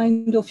this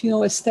kind of, you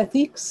know,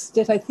 aesthetics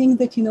that I think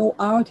that, you know,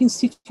 art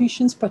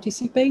institutions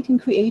participate in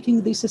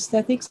creating these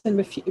aesthetics and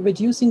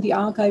reducing the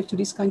archive to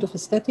this kind of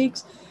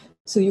aesthetics.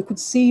 So you could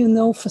see, you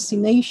know,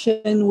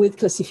 fascination with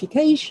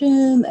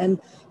classification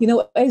and, you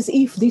know, as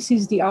if this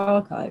is the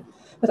archive.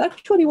 But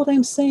actually what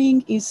I'm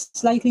saying is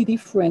slightly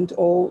different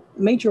or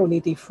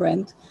majorly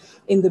different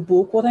in the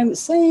book. What I'm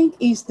saying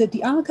is that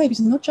the archive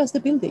is not just a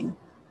building.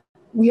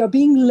 We are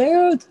being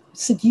lured,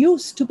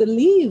 seduced to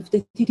believe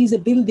that it is a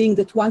building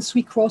that once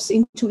we cross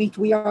into it,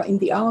 we are in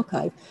the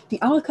archive.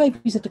 The archive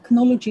is a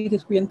technology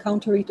that we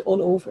encounter it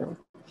all over.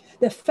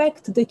 The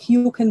fact that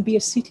you can be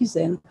a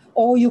citizen,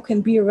 or you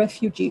can be a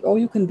refugee, or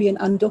you can be an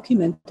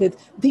undocumented,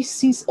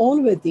 this is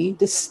already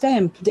the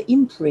stamp, the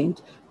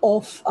imprint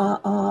of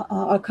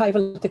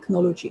archival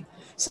technology.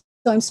 So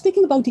I'm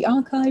speaking about the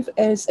archive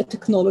as a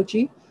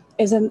technology,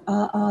 as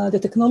the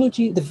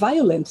technology, the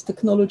violent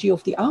technology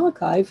of the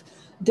archive,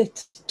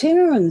 that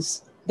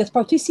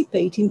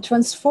participate in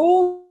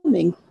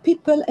transforming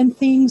people and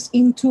things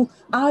into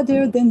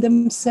other than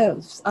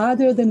themselves,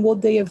 other than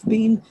what they have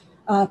been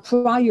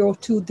prior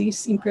to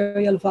this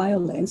imperial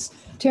violence,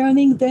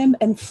 turning them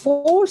and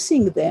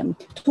forcing them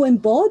to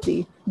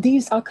embody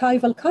these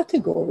archival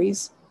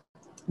categories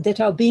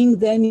that are being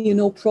then, you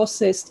know,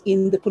 processed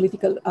in the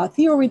political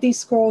theory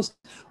discourse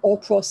or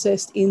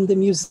processed in the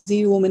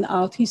museum and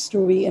art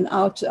history and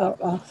art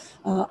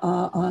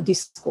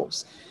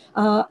discourse.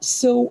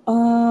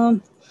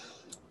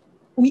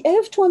 We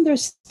have to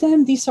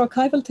understand this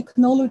archival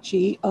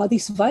technology,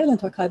 this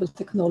violent archival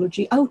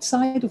technology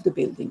outside of the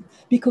building.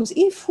 Because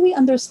if we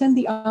understand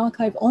the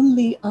archive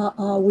only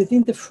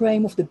within the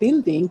frame of the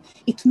building,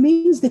 it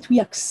means that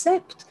we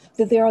accept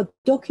that there are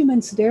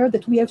documents there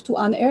that we have to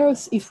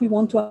unearth if we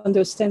want to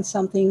understand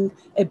something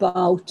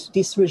about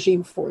this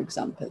regime, for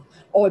example,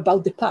 or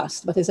about the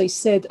past. But as I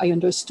said, I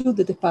understood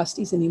that the past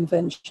is an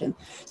invention.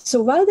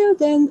 So rather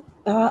than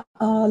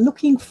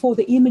looking for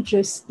the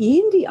images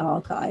in the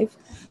archive,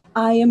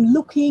 I am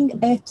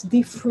looking at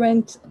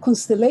different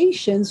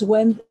constellations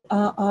when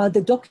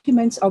the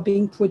documents are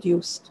being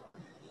produced.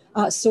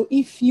 So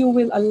if you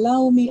will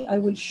allow me, I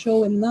will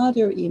show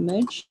another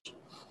image.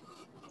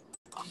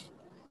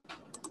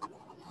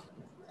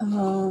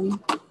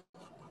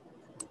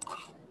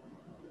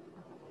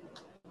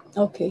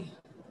 Okay.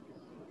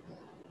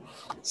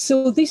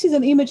 So this is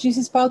an image. This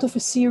is part of a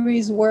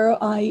series where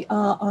I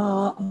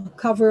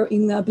cover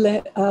in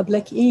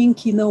black ink,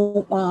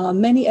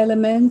 many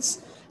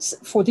elements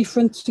for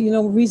different,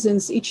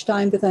 reasons each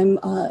time that I'm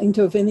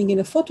intervening in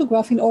a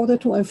photograph in order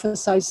to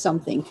emphasize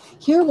something.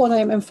 Here, what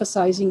I'm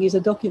emphasizing is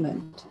a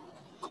document.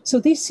 So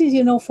this is,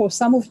 for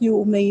some of you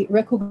who may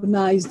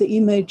recognize the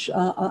image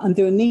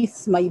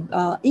underneath my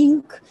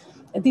ink.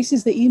 This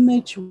is the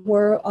image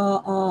where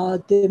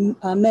the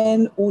man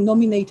who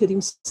nominated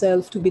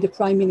himself to be the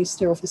prime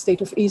minister of the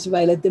state of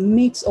Israel at the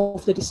midst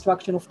of the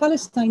destruction of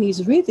Palestine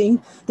is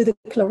reading the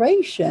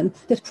declaration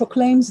that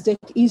proclaims that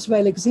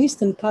Israel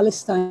exists and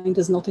Palestine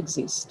does not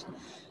exist.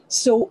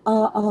 So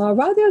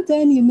rather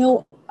than,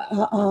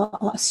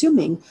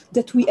 assuming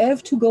that we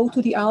have to go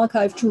to the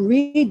archive to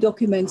read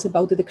documents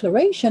about the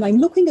declaration, I'm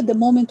looking at the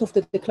moment of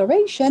the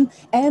declaration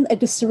and at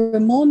the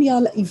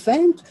ceremonial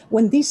event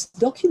when this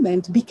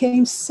document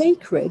became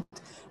sacred,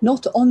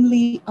 not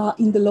only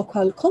in the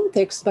local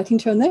context, but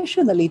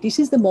internationally. This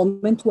is the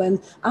moment when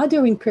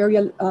other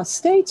imperial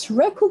states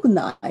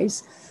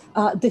recognize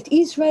that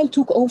Israel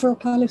took over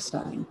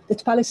Palestine,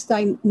 that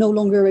Palestine no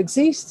longer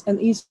exists, and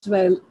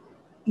Israel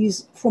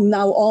is from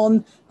now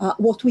on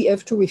what we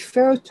have to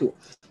refer to.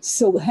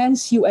 So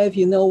hence you have,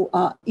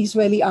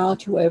 Israeli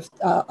art, you have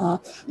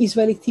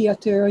Israeli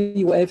theater,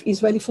 you have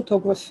Israeli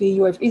photography,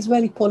 you have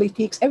Israeli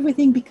politics.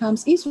 Everything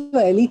becomes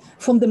Israeli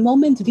from the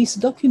moment this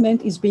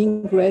document is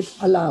being read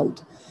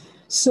aloud.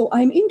 So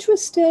I'm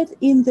interested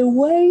in the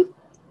way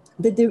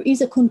that there is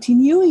a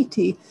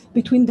continuity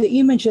between the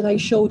image that I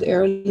showed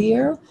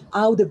earlier,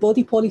 how the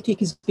body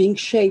politic is being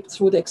shaped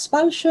through the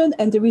expulsion,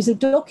 and there is a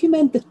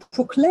document that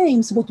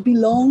proclaims what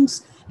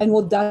belongs and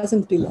what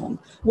doesn't belong,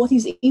 what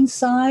is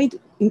inside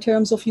in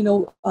terms of,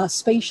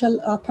 spatial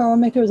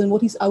parameters and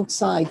what is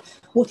outside,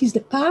 what is the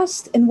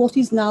past and what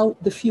is now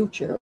the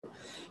future.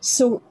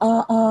 So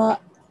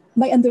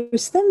my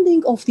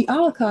understanding of the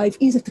archive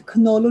is a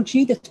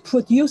technology that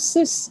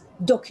produces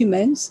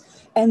documents,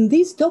 and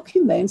these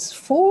documents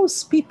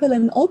force people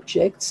and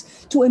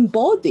objects to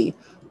embody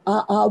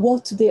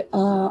what the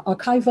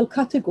archival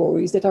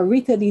categories that are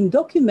written in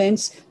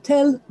documents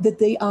tell that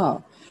they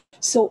are.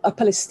 So a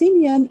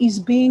Palestinian is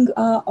being,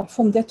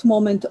 from that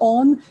moment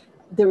on,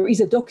 there is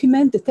a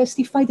document that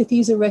testifies that he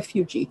is a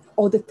refugee,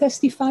 or that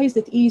testifies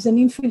that he is an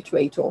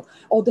infiltrator,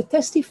 or that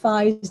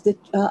testifies that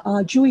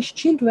Jewish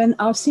children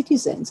are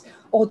citizens,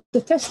 or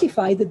that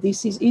testify that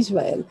this is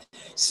Israel.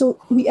 So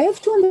we have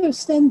to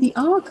understand the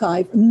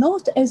archive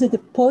not as a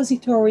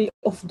depository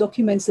of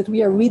documents that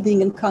we are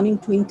reading and coming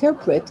to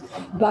interpret,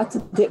 but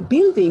the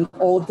building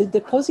or the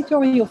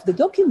depository of the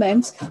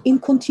documents in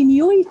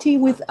continuity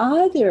with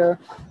other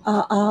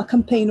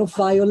campaign of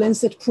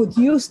violence that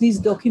produce these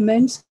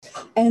documents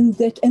and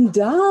that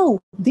endow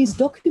these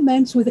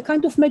documents with a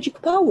kind of magic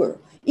power.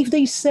 If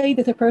they say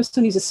that a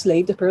person is a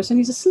slave, the person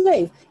is a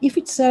slave. If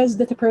it says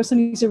that a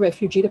person is a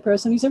refugee, the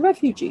person is a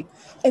refugee.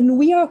 And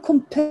we are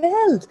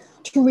compelled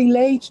to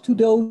relate to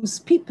those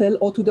people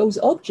or to those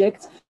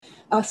objects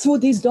through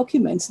these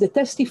documents that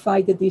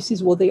testify that this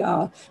is what they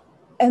are.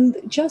 And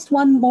just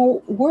one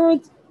more word.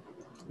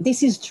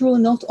 This is true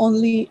not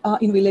only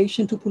in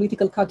relation to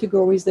political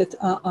categories that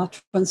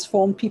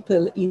transform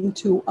people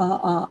into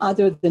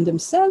other than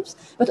themselves,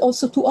 but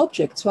also to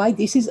objects, right?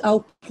 This is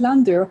how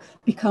plunder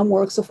become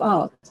works of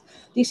art.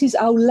 This is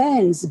how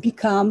lands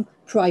become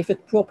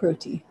private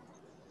property,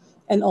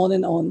 and on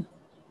and on.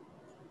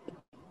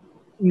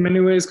 In many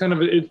ways, kind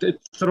of it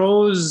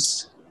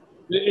throws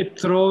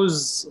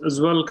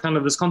as well kind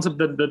of this concept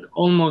that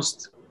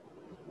almost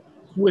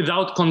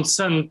without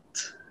consent,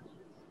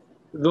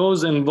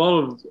 those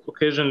involved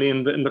occasionally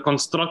in the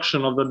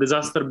construction of the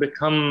disaster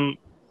become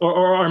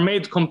or are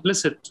made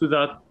complicit to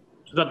that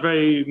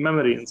very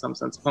memory in some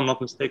sense, if I'm not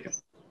mistaken.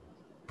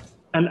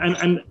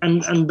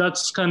 And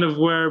that's kind of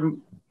where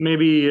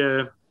maybe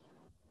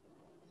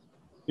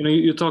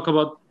you talk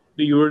about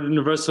the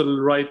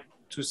universal right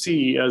to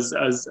see as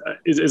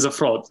is a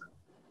fraud,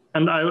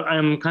 and I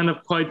am kind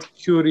of quite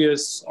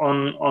curious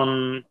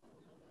on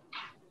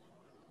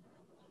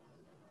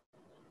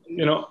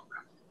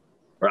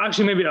or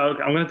actually, maybe I'm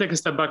going to take a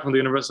step back from the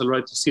universal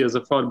right to see as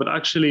a fraud, but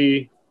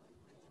actually,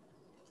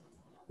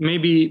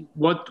 maybe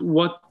what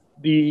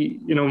the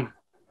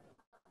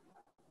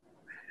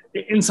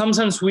in some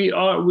sense we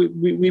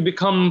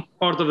become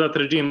part of that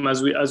regime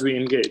as we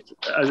engage,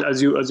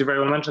 as you very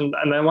well mentioned,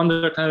 and I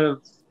wonder kind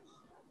of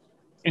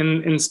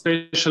in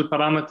spatial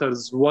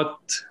parameters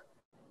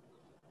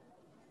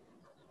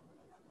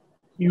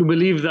you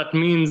believe that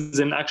means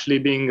in actually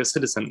being a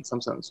citizen in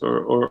some sense,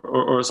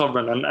 or a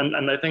sovereign.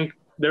 And I think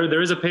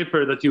there is a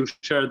paper that you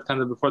shared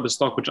kind of before this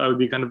talk, which I would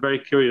be kind of very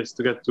curious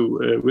to get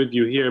to with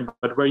you here,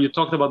 but where you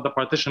talked about the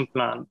partition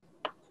plan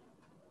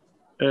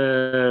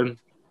and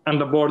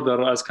the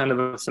border as kind of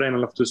a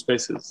framing of two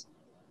spaces.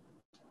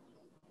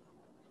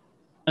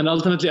 And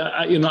ultimately,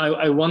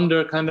 I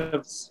wonder kind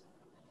of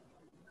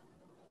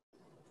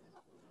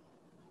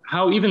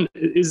how even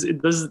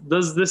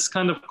does this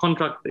kind of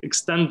contract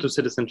extend to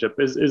citizenship?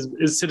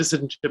 Is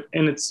citizenship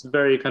in its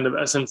very kind of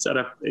essence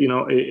a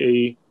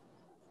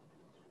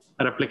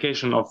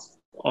replication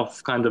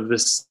of kind of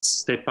this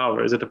state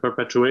power? Is it a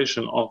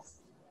perpetuation of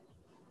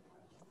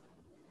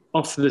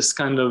this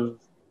kind of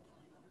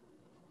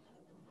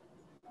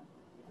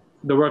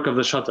the work of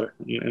the shutter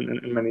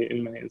in many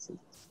instances?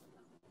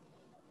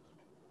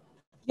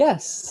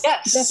 Yes,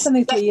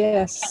 definitely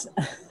yes.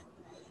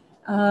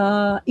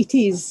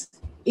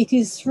 It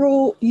is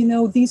through,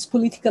 these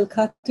political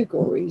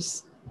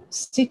categories,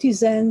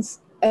 citizens,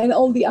 and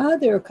all the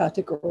other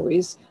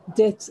categories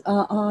that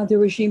the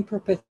regime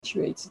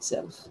perpetuates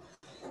itself.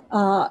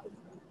 And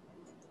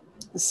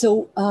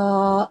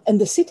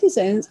the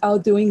citizens are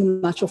doing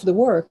much of the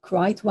work,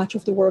 right? Much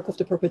of the work of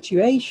the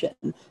perpetuation,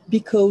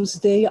 because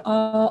they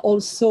are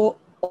also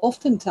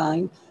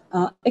oftentimes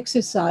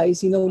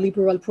exercise,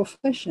 liberal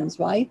professions,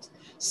 right?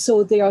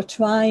 So they are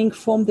trying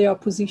from their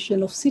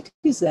position of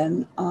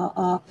citizen,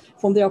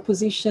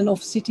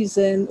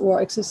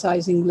 or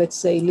exercising, let's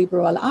say,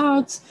 liberal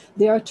arts,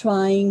 they are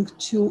trying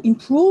to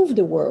improve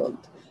the world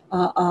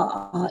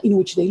in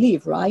which they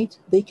live, right?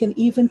 They can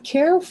even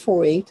care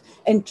for it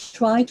and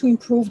try to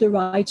improve the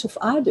rights of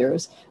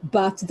others,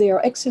 but they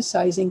are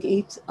exercising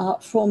it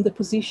from the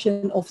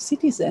position of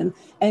citizen.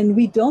 And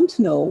we don't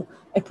know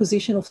a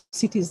position of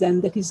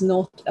citizen that is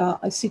not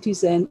a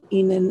citizen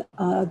in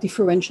a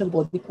differential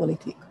body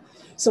politic.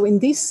 So in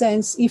this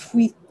sense, if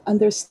we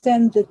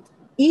understand that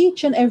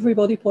each and every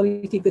body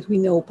politic that we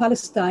know,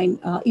 Palestine,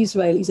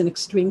 Israel is an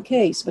extreme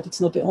case, but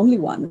it's not the only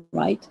one,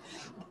 right?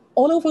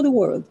 All over the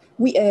world,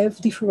 we have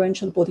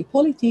differential body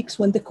politics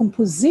when the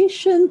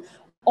composition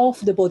of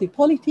the body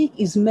politic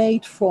is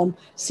made from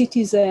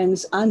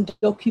citizens,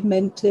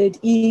 undocumented,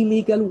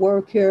 illegal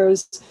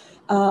workers,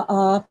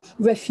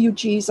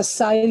 refugees,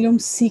 asylum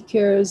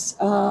seekers,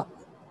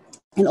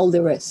 and all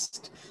the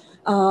rest.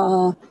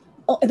 And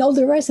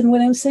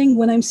when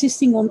I'm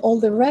insisting on all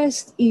the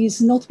rest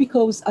is not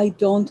because I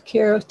don't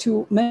care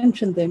to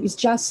mention them, it's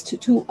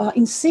just to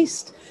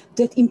insist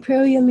that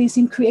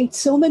imperialism creates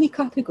so many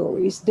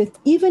categories that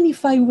even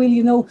if I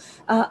will,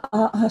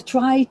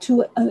 try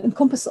to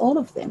encompass all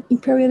of them,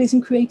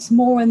 imperialism creates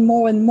more and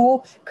more and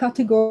more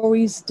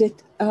categories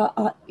that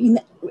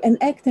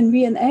enact and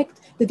reenact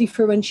the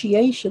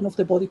differentiation of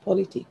the body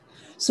politic.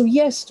 So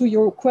yes, to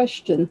your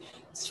question,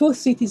 through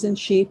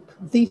citizenship,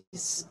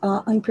 this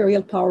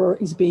imperial power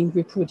is being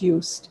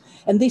reproduced.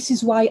 And this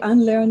is why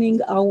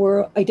unlearning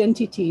our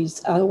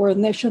identities, our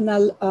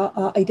national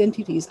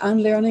identities,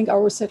 unlearning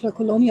our settler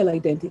colonial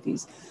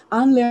identities,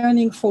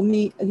 unlearning for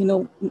me,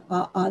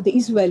 the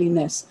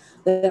Israeliness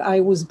that I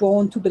was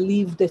born to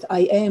believe that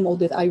I am, or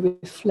that I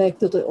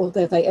reflect, or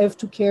that I have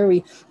to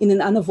carry in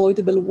an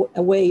unavoidable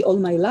way all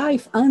my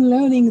life.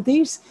 Unlearning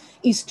this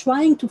is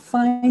trying to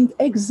find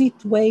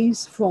exit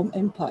ways from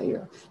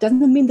empire.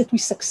 Doesn't mean that we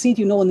succeed,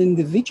 on an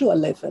individual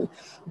level,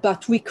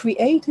 but we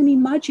create an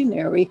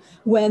imaginary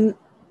when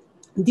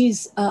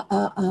these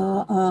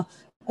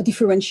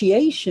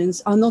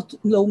differentiations are no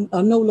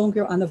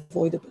longer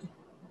unavoidable.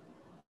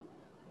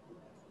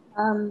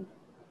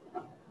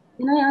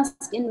 Can I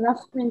ask, in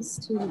reference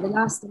to the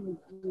last image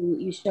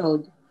you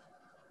showed,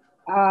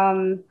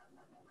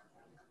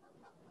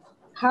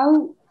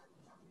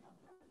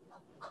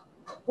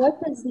 what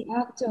does the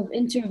act of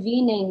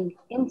intervening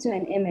into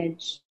an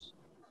image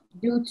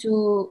do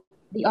to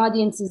the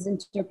audience's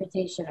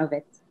interpretation of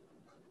it?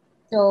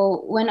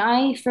 So when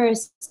I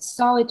first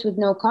saw it with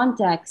no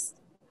context,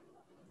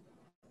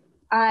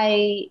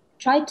 I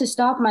tried to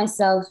stop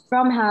myself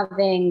from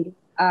having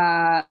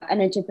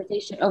an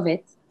interpretation of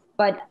it,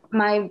 but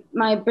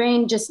my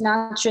brain just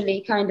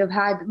naturally kind of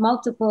had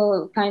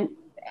multiple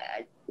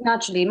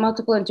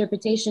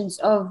interpretations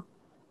of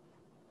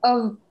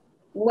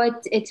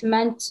what it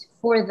meant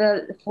for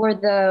the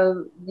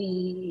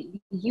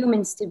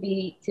humans to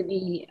be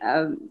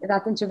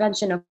that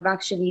intervention of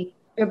actually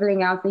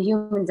dribbling out the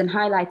humans and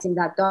highlighting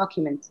that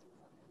document.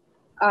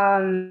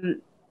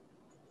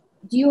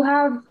 Do you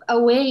have a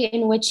way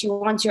in which you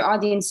want your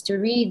audience to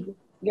read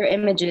your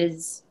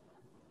images,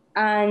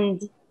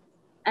 and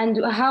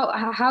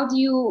how do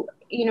you,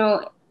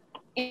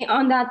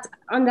 on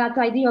that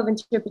idea of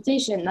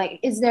interpretation,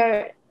 like,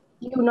 do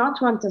you not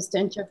want us to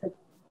interpret?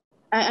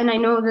 And I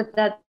know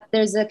that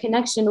there's a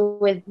connection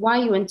with why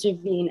you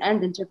intervene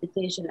and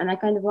interpretation, and I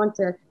kind of want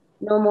to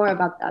know more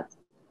about that.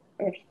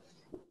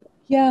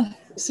 Yeah,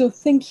 so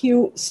thank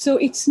you. So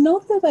it's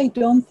not that I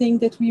don't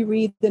think that we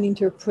read and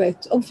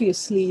interpret.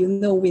 Obviously,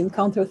 we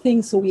encounter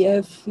things, so we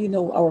have,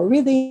 our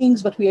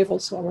readings, but we have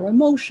also our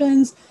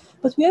emotions.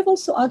 But we have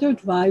also other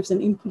drives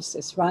and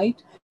impulses,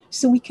 right?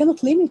 So we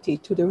cannot limit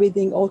it to the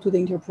reading or to the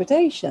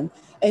interpretation.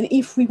 And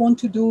if we want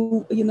to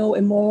do,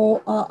 a more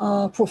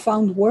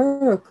profound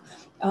work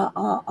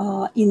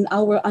in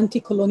our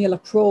anti-colonial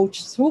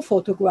approach through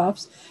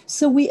photographs,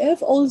 so we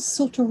have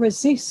also to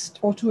resist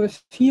or to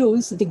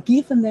refuse the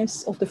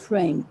givenness of the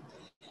frame,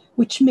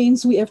 which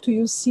means we have to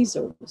use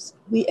scissors,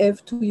 we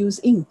have to use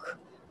ink,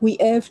 we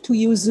have to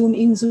use zoom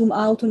in, zoom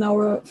out on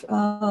our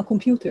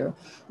computer.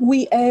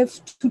 We have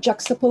to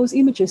juxtapose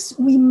images.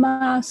 We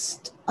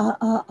must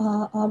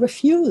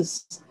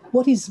refuse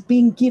what is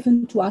being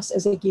given to us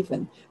as a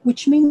given,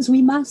 which means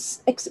we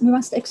must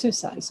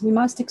exercise, we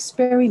must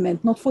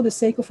experiment, not for the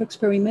sake of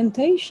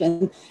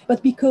experimentation,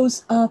 but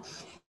because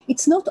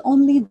it's not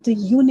only the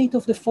unit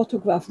of the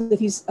photograph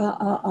that is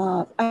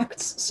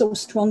acts so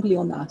strongly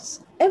on us.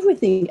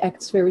 Everything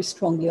acts very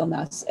strongly on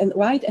us, and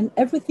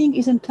everything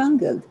is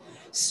entangled.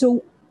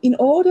 So in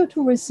order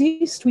to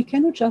resist, we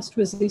cannot just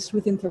resist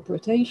with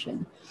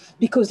interpretation,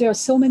 because there are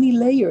so many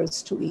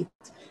layers to it.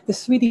 The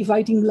three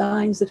dividing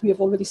lines that we have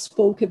already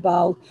spoke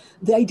about,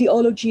 the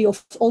ideology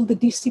of all the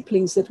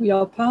disciplines that we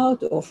are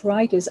part of,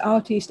 right? As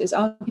artists, as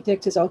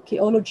architects, as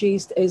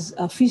archaeologists, as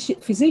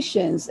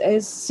physicians,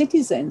 as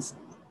citizens.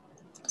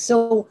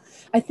 So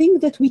I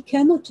think that we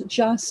cannot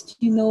just,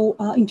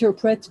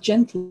 interpret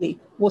gently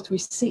what we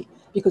see,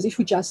 because if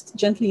we just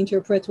gently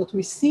interpret what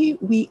we see,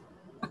 we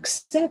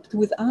accept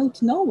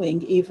without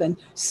knowing even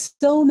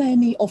so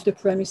many of the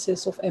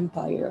premises of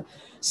empire.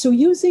 So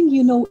using,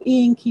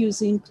 ink,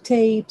 using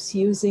tapes,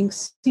 using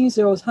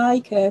scissors, hi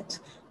cat,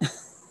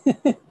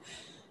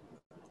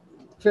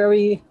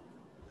 very,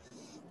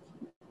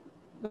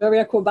 very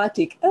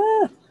acrobatic.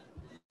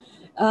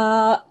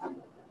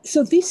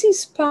 So this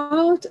is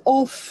part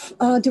of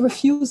the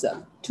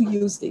refusal to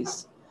use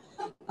this.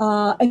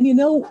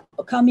 And,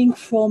 coming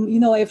from,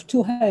 I have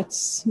two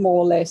hats, more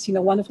or less.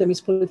 One of them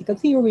is political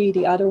theory.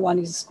 The other one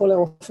is a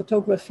scholar of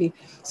photography.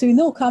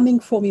 So,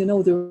 coming from,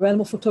 the realm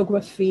of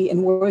photography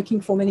and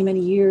working for many, many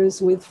years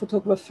with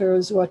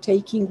photographers who are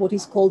taking what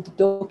is called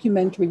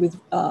documentary with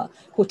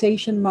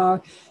quotation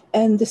mark,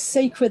 and the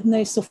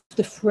sacredness of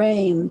the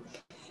frame,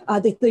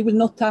 that they will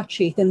not touch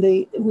it, and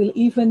they will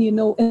even,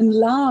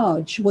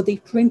 enlarge what they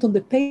print on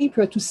the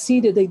paper to see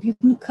that they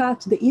didn't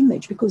cut the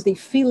image, because they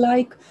feel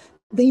like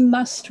they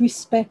must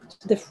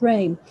respect the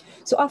frame.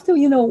 So after,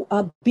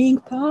 being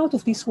part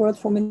of this world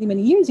for many,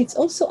 many years, it's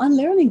also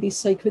unlearning this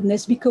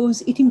sacredness,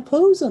 because it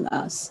imposes on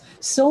us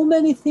so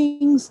many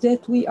things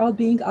that we are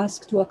being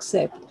asked to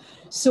accept.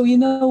 So,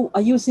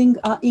 using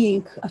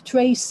ink,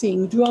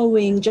 tracing,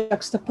 drawing,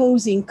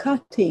 juxtaposing,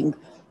 cutting,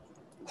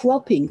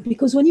 cropping,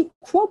 because when you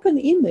crop an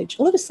image,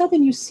 all of a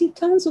sudden you see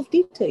tons of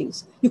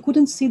details. You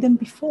couldn't see them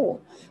before.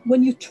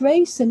 When you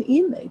trace an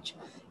image,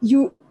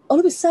 you all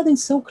of a sudden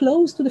so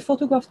close to the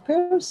photographed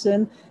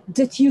person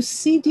that you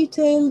see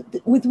detail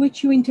with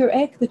which you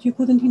interact that you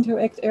couldn't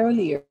interact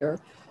earlier.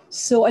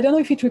 So I don't know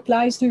if it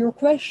replies to your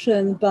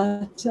question,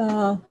 but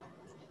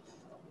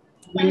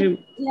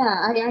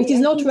it is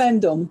not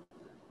random.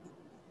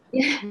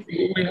 Yeah,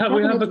 we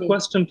have a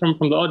question from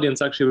the audience,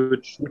 actually,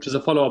 which is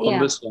a follow-up on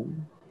this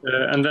one.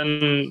 And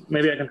then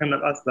maybe I can kind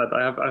of ask that.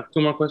 I have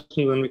two more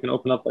questions, and we can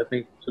open up, I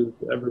think, to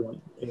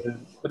everyone.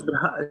 But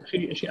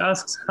she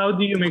asks, how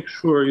do you make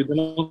sure you do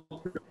not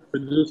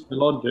reduce the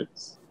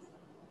logics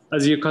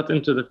as you cut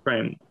into the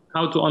frame?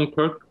 How to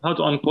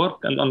uncork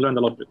and unlearn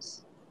the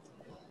logics?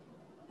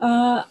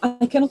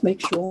 I cannot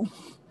make sure.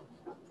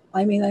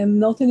 I mean, I'm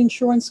not an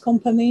insurance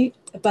company,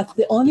 but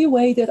the only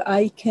way that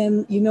I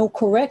can,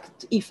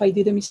 correct if I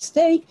did a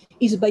mistake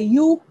is by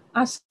you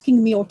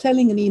asking me or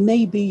telling me,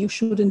 maybe you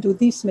shouldn't do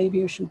this, maybe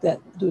you should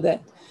do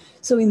that.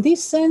 So in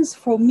this sense,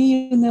 for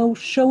me,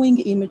 showing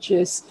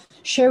images,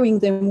 sharing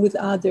them with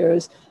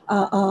others,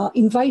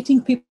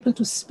 inviting people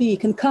to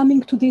speak and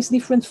coming to these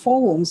different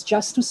forums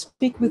just to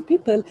speak with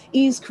people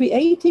is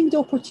creating the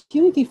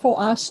opportunity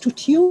for us to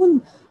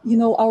tune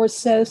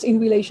ourselves in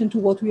relation to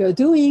what we are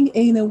doing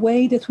in a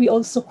way that we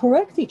also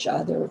correct each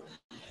other.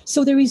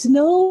 So there is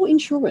no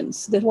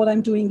insurance that what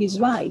I'm doing is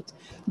right.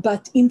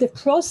 But in the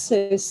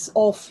process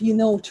of,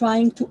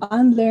 trying to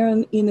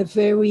unlearn in a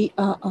very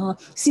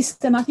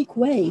systematic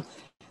way,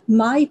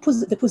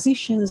 the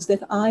positions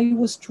that I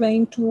was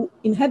trained to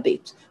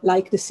inhabit,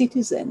 like the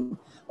citizen,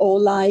 or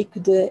like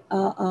the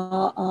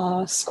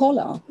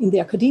scholar in the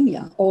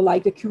academia, or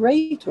like the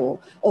curator,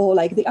 or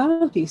like the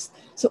artist.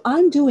 So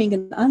I'm doing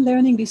and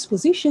unlearning these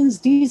positions.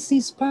 This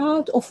is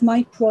part of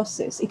my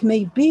process. It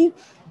may be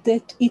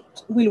that it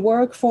will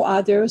work for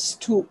others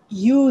to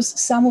use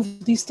some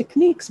of these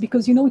techniques,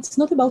 because, it's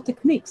not about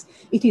techniques.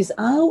 It is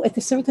how, at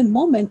a certain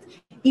moment,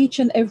 each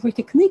and every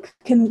technique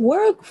can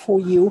work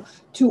for you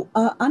to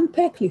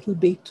unpack a little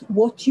bit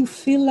what you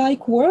feel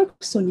like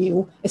works on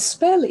you, a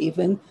spell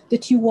even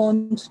that you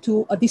want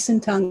to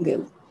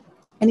disentangle.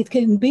 And it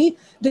can be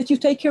that you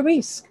take a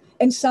risk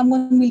and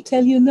someone will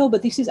tell you, no,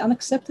 but this is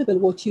unacceptable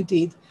what you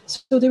did.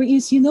 So there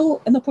is,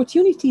 an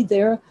opportunity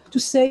there to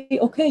say,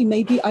 okay,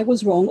 maybe I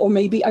was wrong or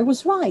maybe I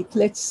was right.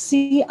 Let's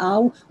see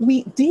how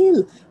we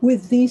deal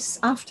with this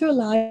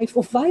afterlife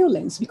of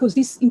violence, because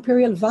this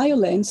imperial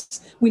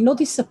violence will not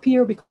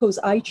disappear because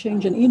I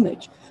change an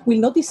image, will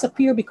not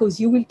disappear because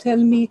you will tell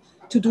me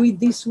to do it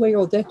this way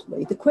or that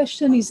way. The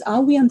question is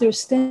how we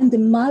understand the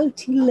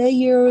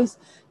multi-layers,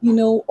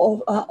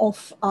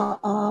 of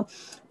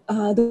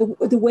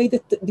the way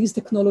that these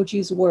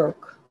technologies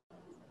work.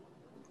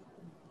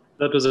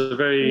 That was a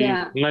very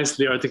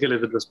nicely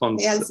articulated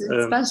response. Yes,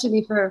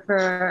 especially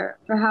for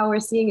how we're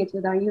seeing it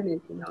with our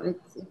unit.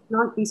 It's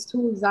not, these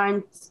tools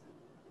aren't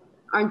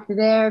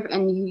there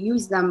and you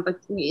use them, but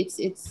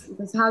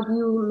it's how do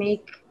you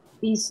make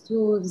these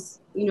tools,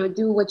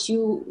 do what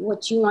you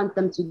want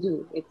them to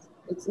do.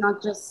 It's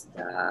not just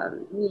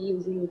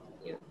reusing.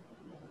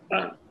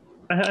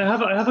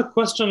 I have a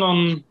question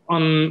on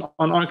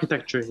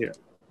architecture here.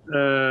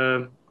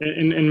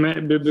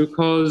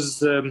 Because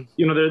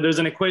there's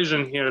an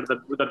equation here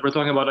that we're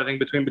talking about, I think,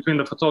 between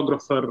the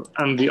photographer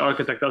and the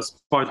architect as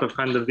part of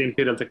kind of the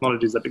imperial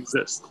technologies that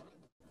exist.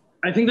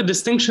 I think the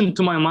distinction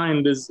to my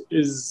mind is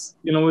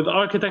with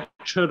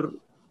architecture,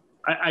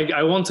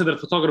 I won't say that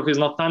photography is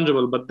not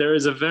tangible, but there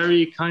is a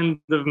very kind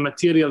of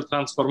material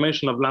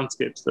transformation of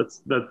landscapes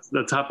that's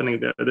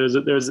happening there. There's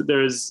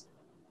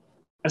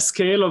a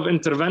scale of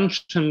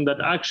intervention that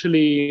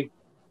actually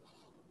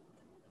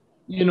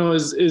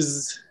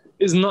is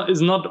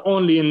not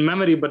only in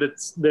memory, but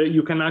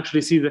you can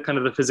actually see the kind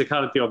of the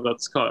physicality of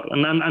that scar.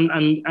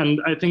 And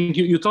I think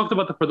you talked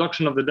about the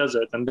production of the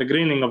desert and the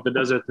greening of the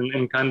desert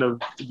in kind of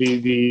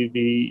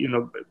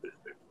the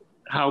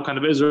how kind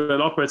of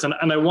Israel operates.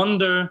 And I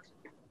wonder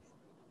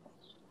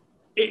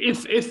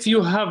if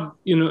you have,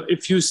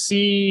 if you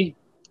see,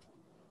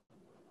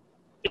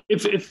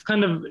 if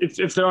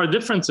there are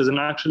differences in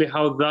actually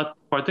how that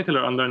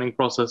particular unlearning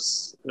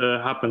process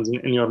happens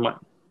in your mind.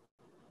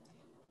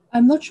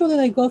 I'm not sure that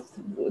I got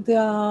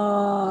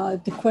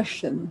the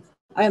question.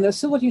 I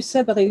understood what you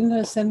said, but I didn't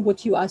understand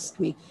what you asked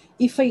me.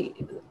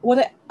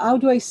 How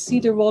do I see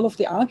the role of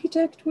the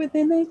architect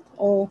within it,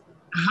 or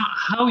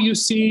how you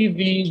see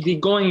the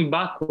going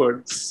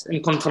backwards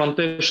in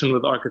confrontation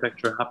with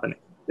architecture happening?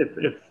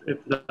 If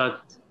that.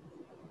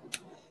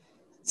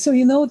 So,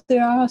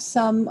 there are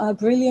some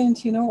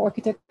brilliant,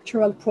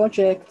 architectural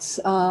projects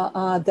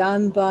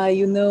done by,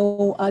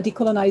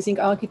 decolonizing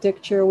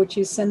architecture, which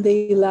is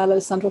Sandy Hilal,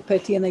 Alessandro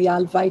Petti, and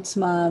Eyal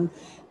Weizmann.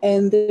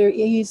 And there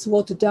is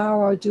what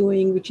DAR are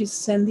doing, which is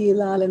Sandy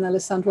Hilal and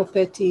Alessandro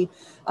Petti.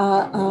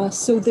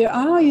 So there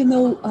are,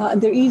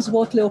 and there is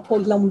what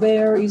Leopold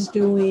Lambert is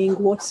doing,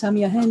 what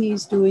Samia Hani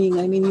is doing.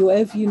 I mean, you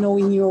have,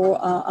 in your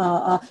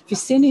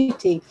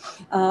vicinity,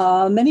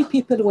 many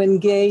people who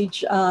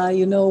engage,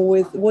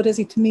 with what does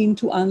it mean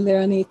to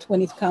unlearn it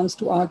when it comes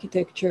to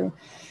architecture.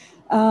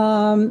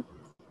 So,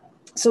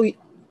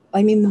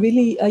 I mean,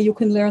 really, you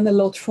can learn a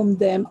lot from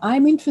them.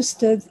 I'm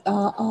interested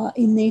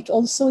in it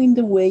also in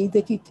the way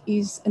that it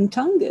is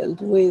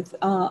entangled with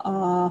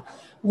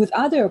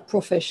other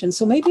professions.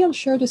 So maybe I'll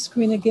share the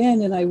screen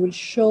again and I will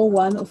show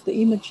one of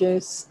the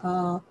images.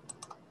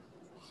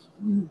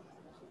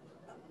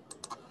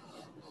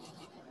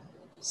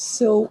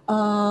 So,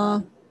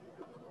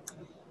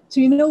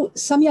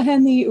 Samia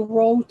Hani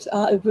wrote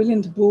a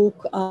brilliant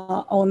book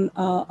on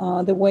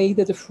the way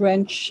that the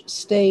French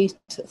state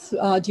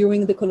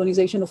during the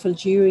colonization of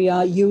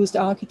Algeria used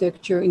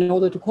architecture in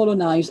order to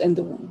colonize, and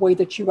the way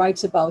that she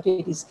writes about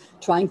it is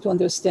trying to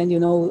understand,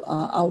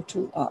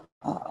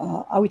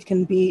 how it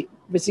can be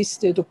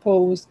resisted,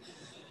 opposed,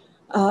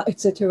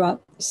 etc.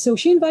 So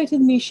she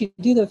invited me. She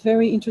did a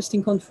very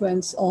interesting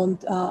conference on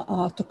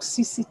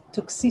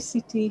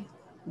toxicity.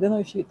 I don't know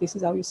if this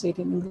is how you say it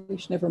in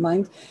English, never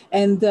mind.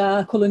 And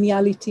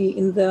coloniality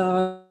in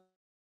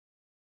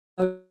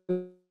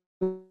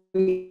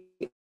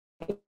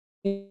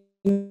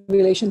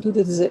relation to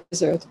the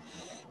desert.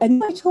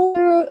 And I told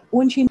her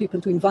when she people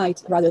to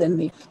invite rather than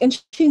me.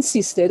 And she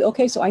insisted,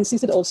 okay, so I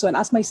insisted also and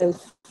asked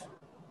myself,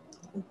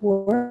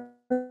 how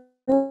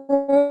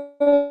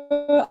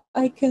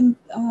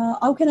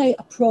can I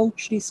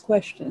approach this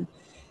question?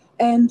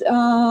 And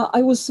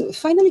I was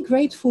finally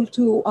grateful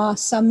to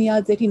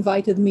Samia that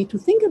invited me to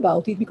think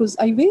about it, because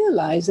I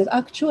realized that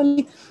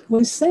actually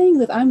when saying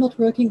that I'm not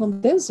working on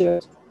the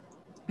desert,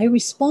 I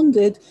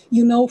responded,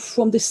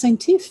 from the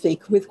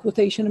scientific, with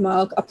quotation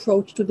mark,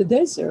 approach to the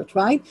desert,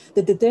 right?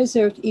 That the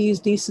desert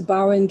is this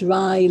barren,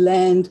 dry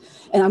land,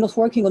 and I'm not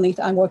working on it,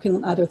 I'm working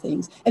on other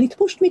things. And it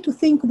pushed me to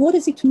think, what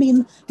does it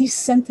mean, this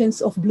sentence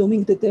of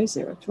blooming the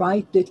desert,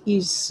 right? That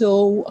is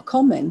so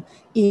common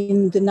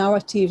in the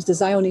narratives, the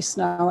Zionist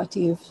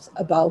narratives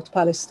about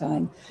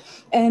Palestine.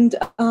 And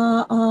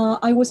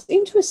I was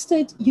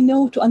interested,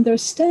 to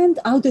understand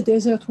how the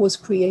desert was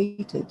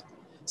created.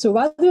 So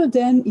rather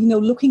than,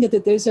 looking at the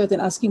desert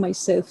and asking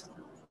myself,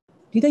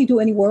 did I do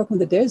any work on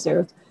the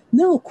desert?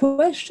 No,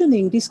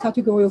 questioning this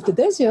category of the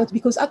desert,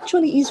 because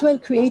actually Israel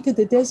created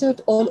the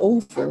desert all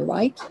over,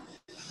 right?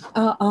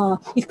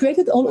 It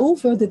created all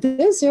over the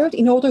desert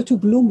in order to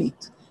bloom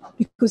it.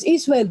 because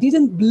Israel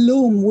didn't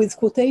bloom with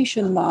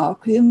quotation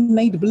mark, didn't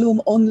make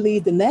bloom only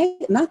the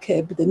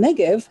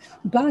Negev,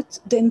 but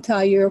the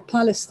entire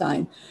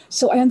Palestine.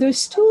 So I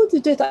understood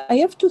that I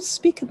have to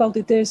speak about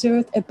the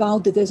desert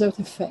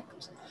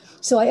effect.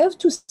 So I have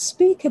to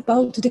speak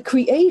about the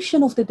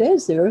creation of the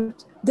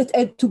desert that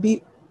had to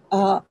be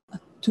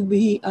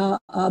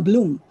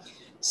bloom.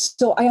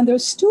 So I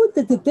understood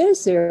that the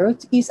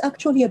desert is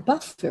actually a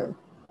buffer.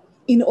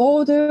 In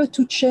order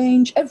to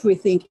change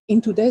everything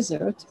into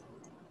desert,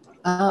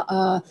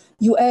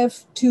 you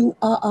have to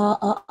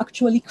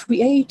actually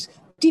create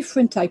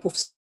different type of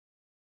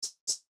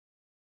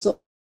soil.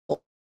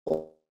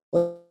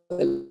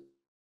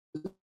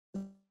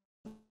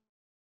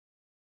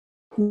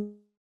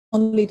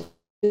 Only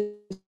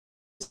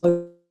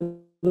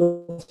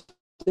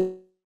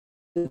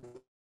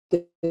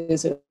the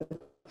desert.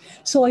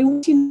 So I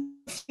went in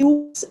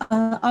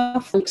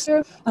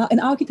after an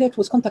architect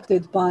was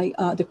contacted by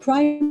the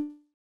prime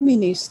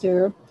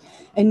minister,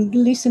 and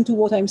listen to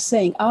what I'm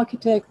saying,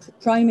 architect,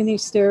 prime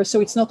minister,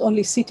 so it's not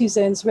only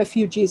citizens,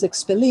 refugees,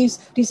 expellees,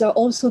 these are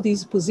also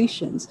these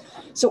positions.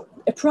 So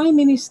a prime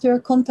minister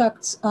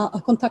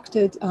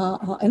contacted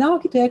an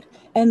architect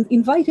and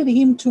invited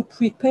him to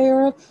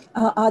prepare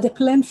the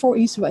plan for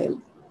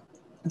Israel.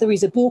 There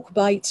is a book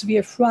by Tzvi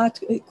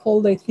Efrat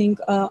called, I think,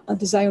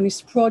 The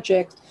Zionist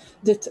Project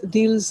that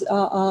deals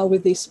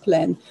with this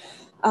plan.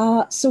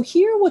 So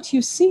here what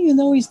you see,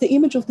 is the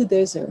image of the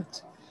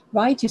desert,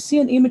 right? You see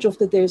an image of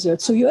the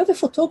desert. So you have a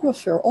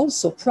photographer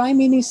also, prime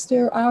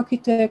minister,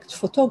 architect,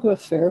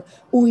 photographer,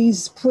 who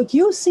is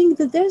producing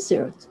the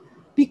desert.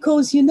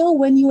 Because,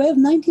 when you have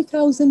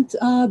 90,000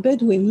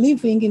 Bedouin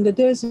living in the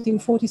desert in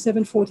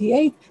 47,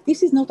 48,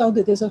 this is not how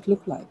the desert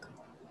looked like.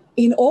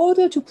 In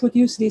order to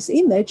produce this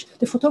image,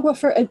 the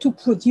photographer had to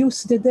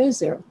produce the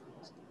desert,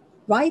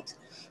 right?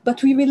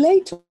 But we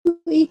relate to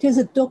it as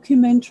a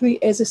documentary,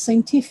 as a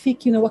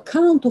scientific,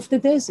 account of the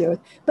desert.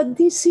 But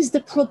this is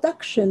the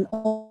production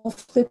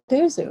of the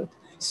desert.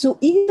 So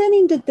even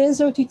in the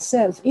desert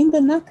itself, in the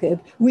Negev,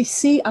 we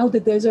see how the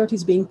desert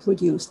is being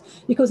produced.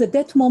 Because at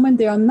that moment,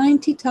 there are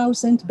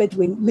 90,000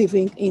 Bedouin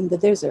living in the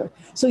desert.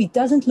 So it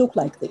doesn't look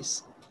like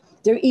this.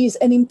 There is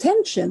an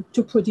intention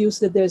to produce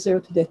the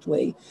desert that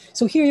way.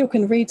 So here you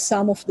can read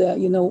some of the,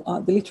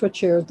 the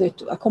literature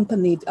that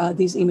accompanied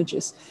these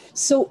images.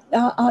 So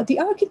the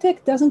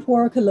architect doesn't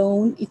work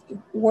alone.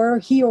 Where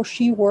he or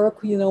she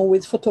work,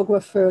 with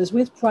photographers,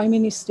 with prime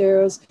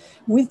ministers,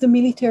 with the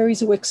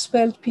militaries who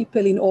expelled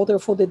people in order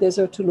for the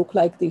desert to look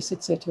like this,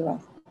 etc.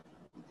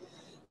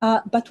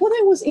 But what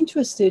I was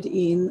interested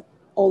in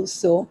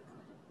also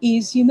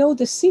is,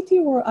 the city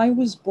where I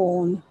was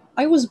born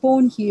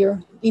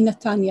here in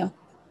Netanya.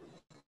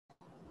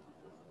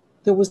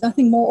 There was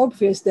nothing more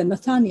obvious than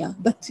Netanya.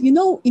 But,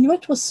 in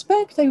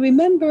retrospect, I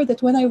remember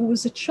that when I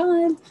was a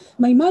child,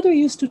 my mother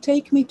used to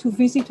take me to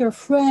visit her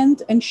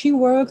friend, and she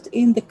worked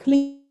in the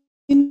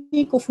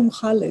clinic of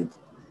Khaled.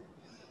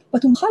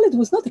 But Khaled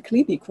was not a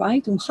clinic,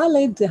 right?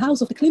 Khaled, the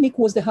house of the clinic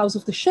was the house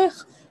of the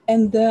sheikh,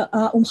 and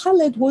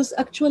Khaled was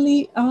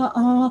actually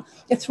a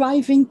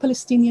thriving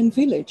Palestinian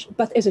village.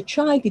 But as a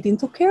child, it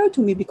didn't occur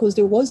to me because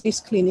there was this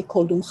clinic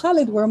called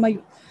Khaled where my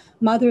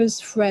mother's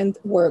friend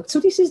worked.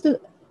 So this is the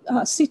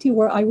city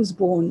where I was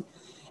born.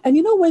 And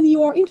when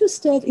you are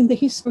interested in the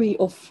history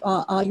of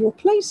your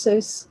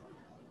places,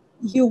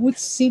 you would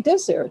see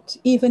desert,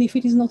 even if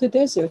it is not a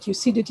desert. You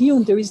see the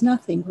dune, there is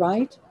nothing,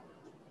 right?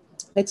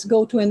 Let's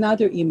go to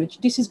another image.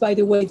 This is, by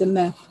the way, the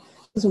map.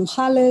 This is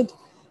Khaled.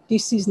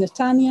 This is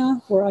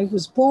Netanya, where I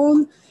was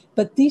born.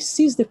 But this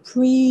is the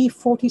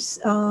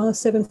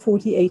pre-47,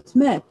 48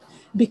 map,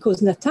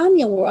 because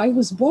Netanya, where I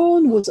was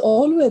born, was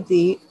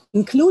already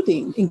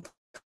included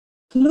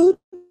Khaled.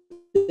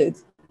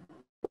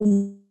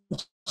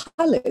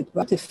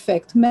 That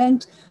effect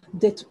meant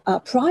that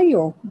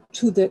prior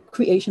to the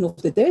creation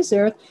of the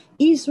desert,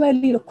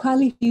 Israeli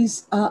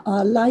localities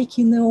like,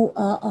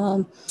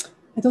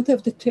 I don't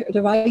have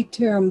the right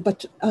term,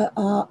 but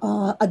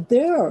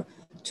adhere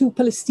to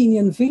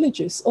Palestinian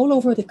villages all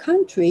over the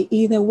country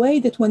in a way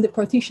that when the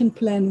partition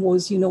plan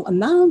was,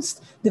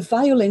 announced, the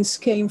violence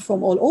came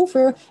from all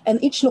over,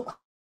 and each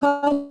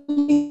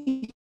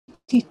locality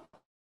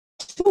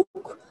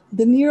took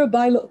the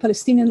nearby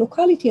Palestinian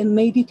locality and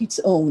made it its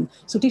own.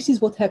 So this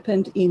is what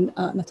happened in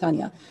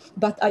Netanya.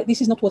 But this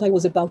is not what I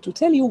was about to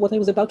tell you. What I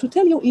was about to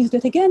tell you is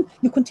that, again,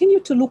 you continue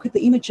to look at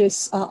the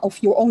images of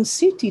your own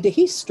city, the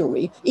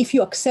history, if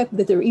you accept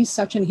that there is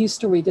such an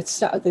history that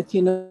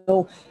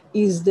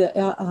is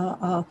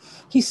the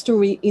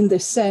history in the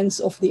sense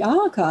of the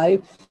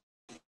archive.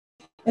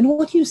 And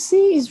what you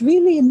see is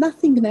really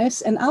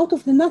nothingness, and out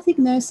of the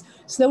nothingness,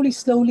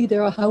 slowly,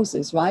 there are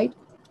houses, right?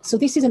 So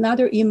this is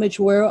another image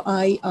where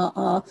I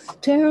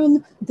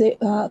turn the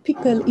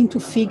people into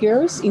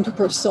figures, into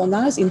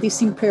personas in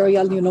this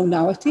imperial,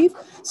 narrative.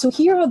 So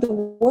here are the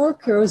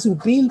workers who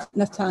built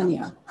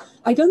Netanya.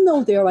 I don't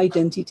know their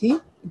identity,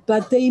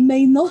 but they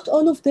may not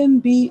all of them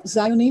be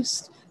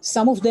Zionists.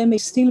 Some of them may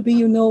still be,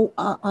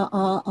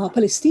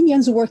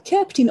 Palestinians who were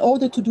kept in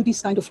order to do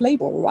this kind of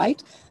labor,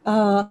 right?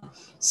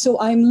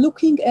 So I'm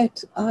looking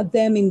at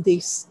them in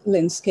this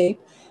landscape.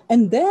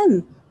 And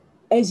then,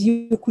 as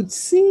you could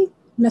see,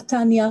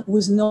 Netanya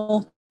was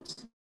not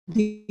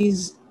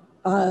this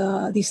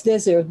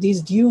desert,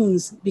 these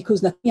dunes,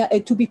 because Netanya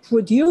had to be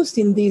produced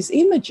in these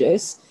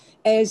images,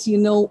 as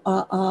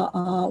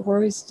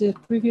where is the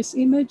previous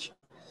image?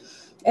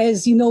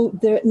 As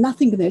the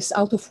nothingness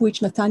out of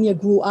which Netanya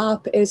grew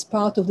up as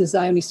part of the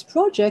Zionist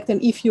project.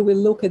 And if you will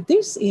look at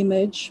this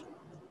image,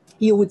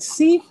 you would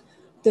see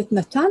that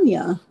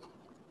Netanya,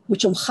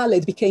 which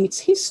Khaled became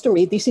its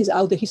history, this is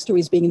how the history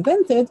is being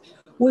invented,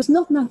 was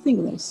not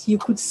nothingness. You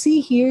could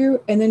see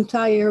here an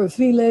entire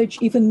village,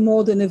 even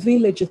more than a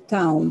village, a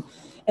town.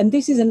 And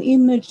this is an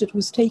image that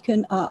was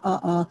taken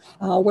where,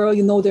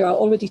 there are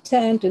already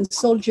tents and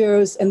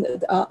soldiers, and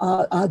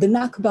the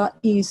Nakba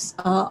is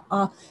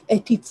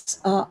at its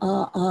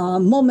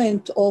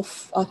moment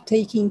of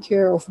taking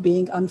care of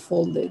being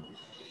unfolded.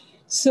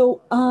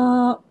 So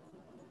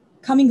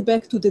coming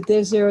back to the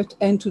desert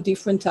and to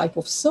different type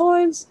of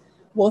soils,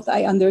 what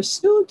I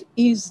understood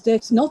is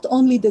that not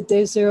only the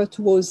desert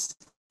was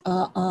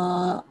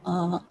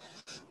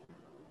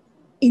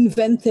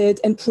invented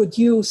and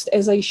produced,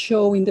 as I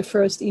show in the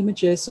first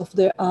images of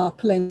the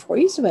plan for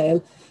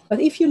Israel. But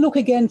if you look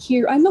again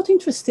here, I'm not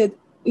interested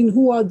in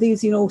who are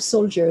these,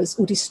 soldiers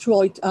who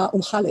destroyed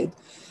Khaled.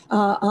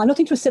 I'm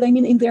not interested,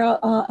 in their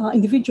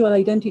individual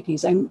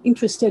identities. I'm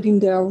interested in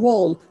their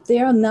role. They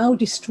are now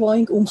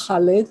destroying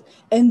Khaled,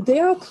 and they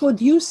are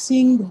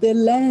producing the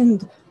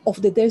land of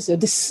the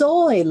desert, the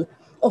soil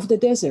of the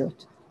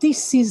desert.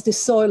 This is the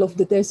soil of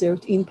the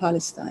desert in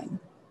Palestine.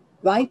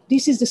 Right?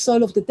 This is the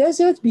soil of the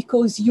desert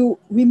because you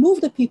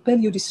remove the people,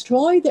 you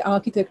destroy the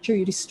architecture,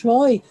 you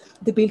destroy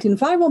the built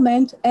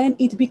environment, and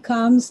it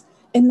becomes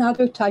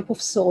another type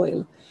of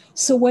soil.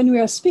 So when we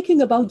are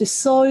speaking about the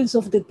soils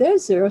of the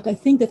desert, I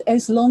think that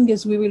as long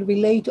as we will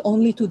relate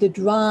only to the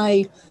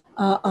dry,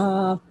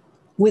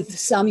 with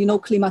some,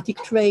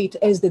 climatic trait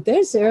as the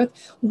desert,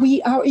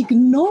 we are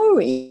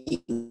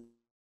ignoring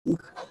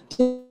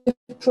the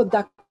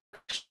production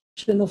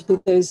of the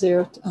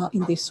desert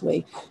in this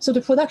way. So the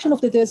production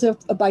of the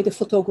desert by the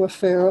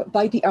photographer,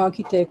 by the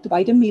architect,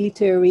 by the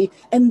military,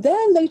 and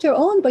then later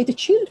on by the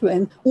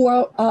children who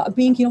are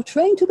being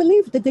trained to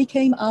believe that they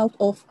came out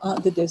of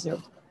the desert.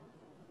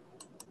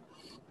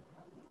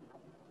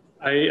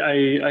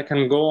 I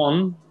can go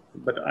on,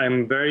 but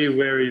I'm very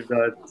wary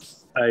that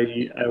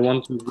I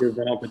want to give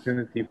an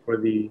opportunity for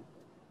the.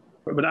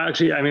 But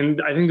actually, I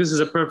think this is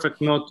a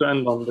perfect note to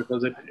end on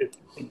because it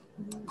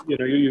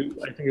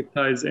I think it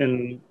ties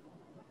in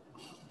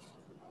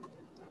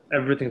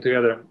everything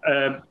together.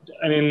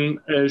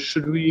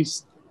 Should we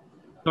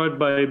start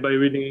by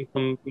reading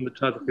from the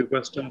chat a few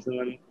questions,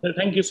 and then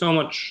thank you so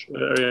much,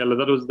 Ariella.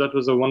 That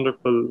was a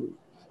wonderful.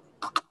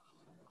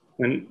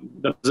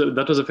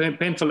 That was a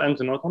painful end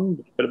to note on,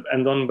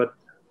 but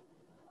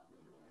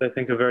I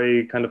think a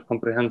very kind of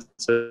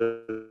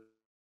comprehensive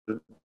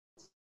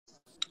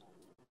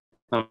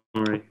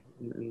summary.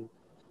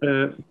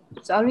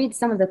 So I'll read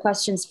some of the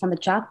questions from the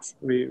chat.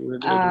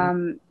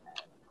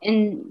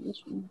 In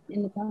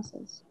the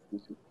process.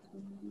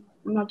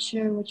 I'm not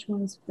sure which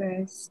one's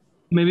first.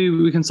 Maybe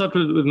we can start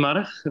with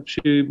Marek, if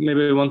she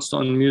maybe wants to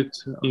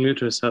unmute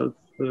herself.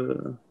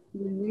 You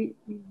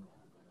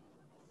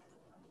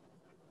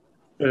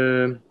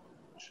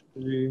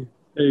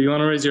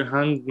want to raise your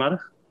hand,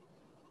 Marek?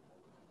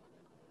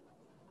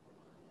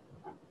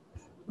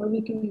 Or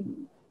we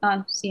can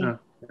see. Yeah.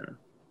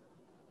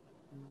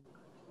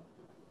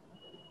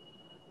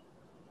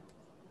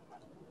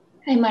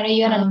 Hi,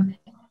 Maria.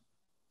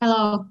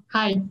 Hello.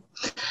 Hi.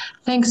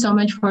 Thanks so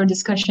much for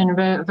discussion.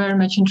 Very, very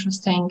much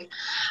interesting.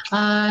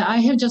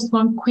 I have just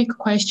one quick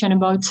question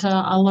about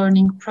a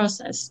learning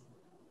process.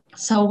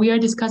 So we are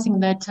discussing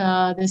that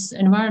this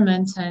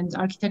environment and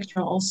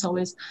architecture also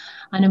is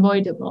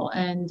unavoidable.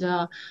 And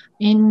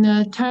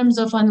in terms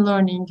of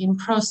unlearning in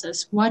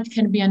process, what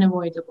can be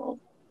unavoidable?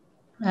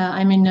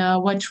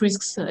 What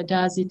risks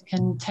does it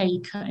can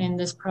take in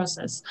this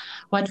process?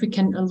 What we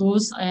can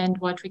lose and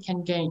what we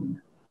can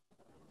gain?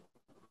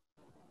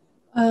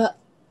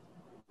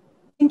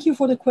 Thank you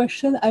for the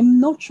question. I'm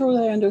not sure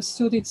I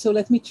understood it, so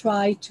let me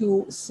try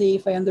to see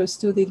if I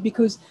understood it,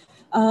 because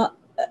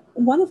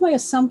one of my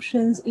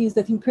assumptions is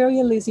that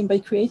imperialism, by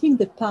creating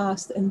the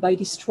past and by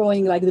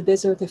destroying like the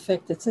desert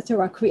effect,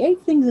 etc.,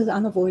 create things as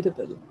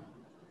unavoidable.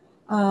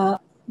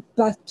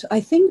 But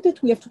I think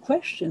that we have to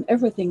question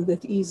everything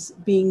that is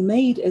being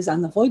made as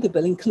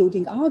unavoidable,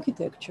 including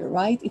architecture,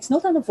 right? It's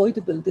not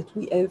unavoidable that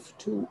we have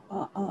to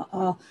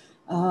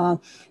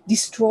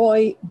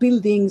destroy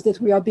buildings that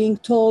we are being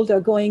told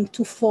are going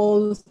to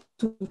fall,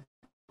 to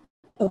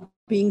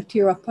being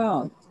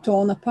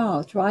torn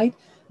apart, right?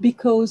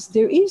 Because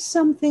there is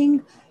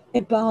something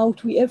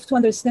about, we have to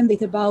understand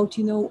it about,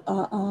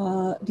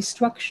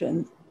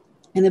 destruction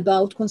and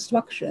about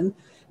construction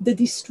that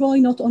destroy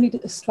not only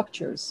the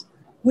structures.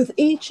 With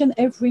each and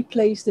every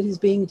place that is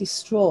being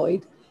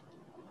destroyed,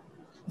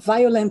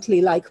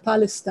 violently like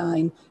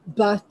Palestine,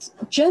 but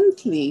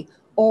gently,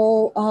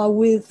 or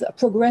with a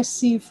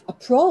progressive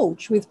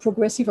approach, with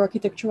progressive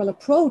architectural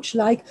approach,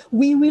 like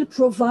we will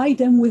provide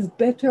them with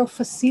better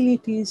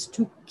facilities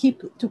to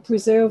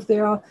preserve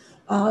their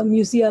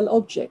museal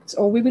objects,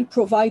 or we will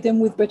provide them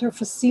with better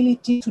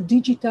facility to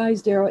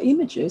digitize their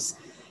images.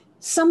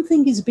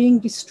 Something is being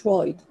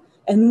destroyed.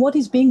 And what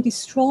is being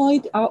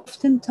destroyed are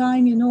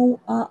oftentimes,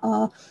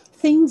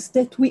 things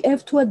that we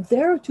have to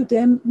adhere to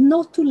them,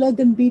 not to let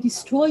them be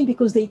destroyed,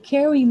 because they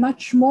carry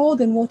much more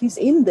than what is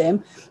in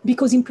them,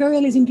 because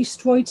imperialism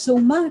destroyed so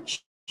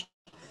much.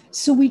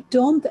 So we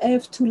don't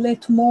have to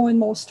let more and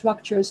more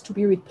structures to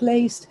be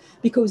replaced,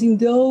 because in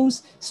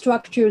those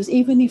structures,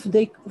 even if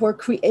they were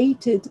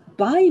created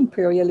by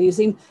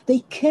imperialism, they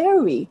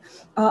carry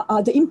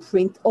the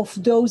imprint of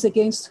those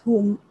against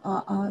whom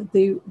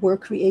they were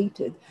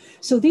created.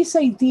 So this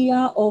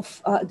idea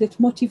of that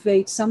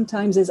motivates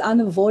sometimes as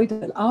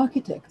unavoidable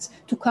architects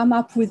to come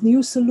up with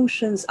new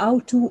solutions,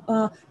 how to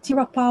tear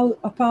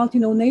apart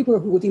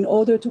neighborhood in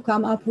order to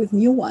come up with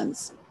new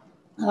ones,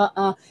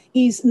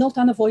 is not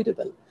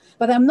unavoidable.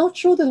 But I'm not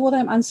sure that what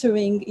I'm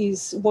answering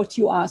is what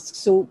you asked.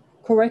 So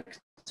correct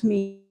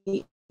me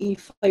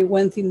if I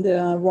went in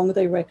the wrong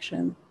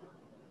direction.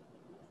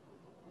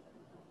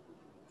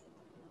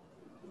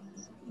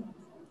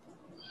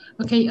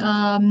 Okay.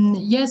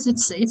 Yes,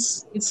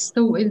 it's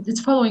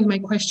following my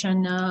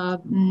question.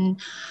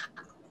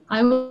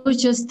 I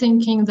was just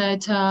thinking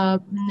that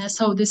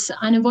so this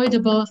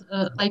unavoidable,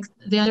 like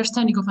the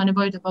understanding of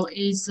unavoidable,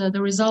 is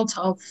the result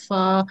of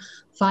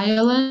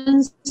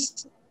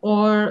violence,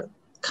 or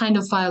kind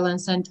of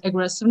violence and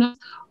aggressiveness,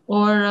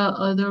 or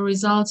the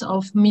result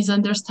of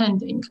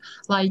misunderstanding.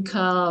 Like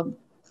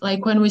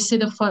when we see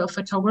the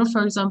photograph,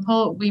 for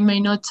example, we may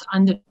not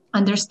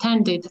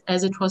understand it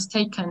as it was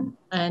taken,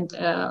 and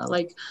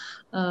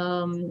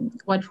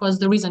what was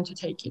the reason to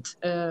take it.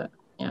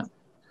 Yeah.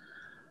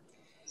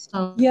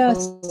 So,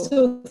 yes,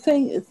 so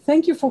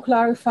thank you for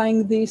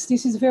clarifying this.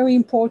 This is a very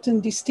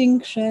important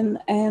distinction,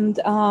 and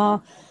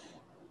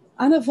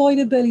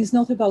unavoidable is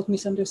not about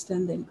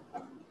misunderstanding.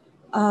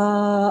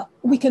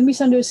 We can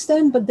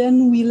misunderstand, but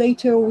then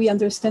we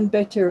understand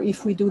better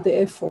if we do the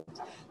effort.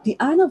 The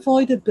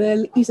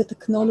unavoidable is a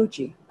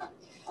technology.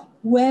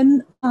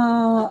 When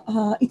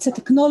it's a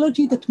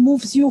technology that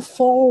moves you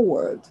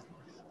forward,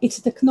 it's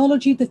a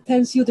technology that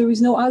tells you there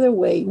is no other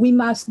way. We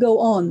must go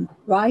on,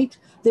 right?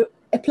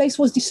 A place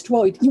was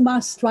destroyed. You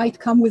must, right,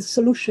 come with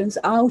solutions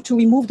how to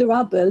remove the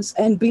rubbles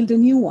and build a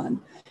new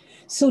one.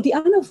 So the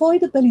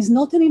unavoidable is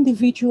not an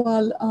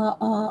individual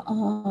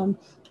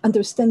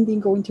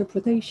understanding or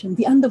interpretation.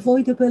 The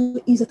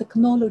unavoidable is a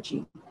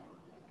technology.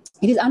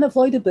 It is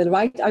unavoidable,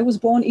 right? I was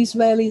born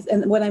Israeli,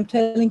 and when I'm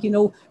telling,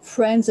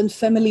 friends and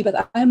family,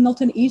 but I am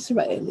not an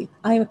Israeli.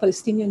 I am a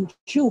Palestinian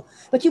Jew.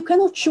 But you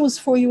cannot choose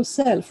for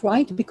yourself,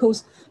 right?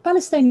 Because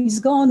Palestine is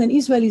gone and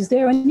Israel is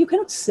there, and you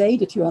cannot say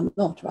that you are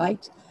not,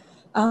 right?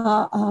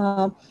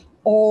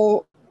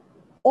 Or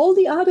all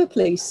the other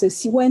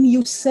places, when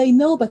you say,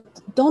 no, but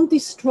don't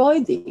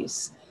destroy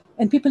this,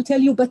 and people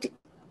tell you, but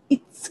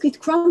it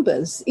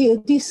crumbles,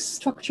 this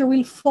structure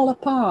will fall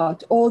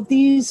apart, or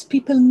these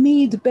people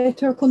need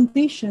better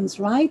conditions,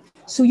 right?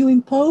 So you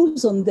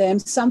impose on them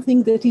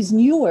something that is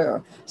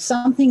newer,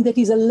 something that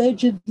is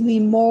allegedly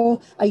more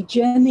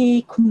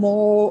hygienic,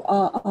 more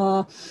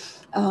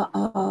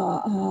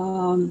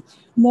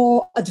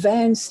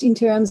advanced in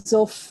terms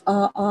of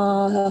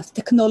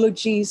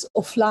technologies,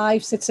 of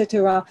lives,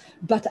 etc.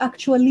 But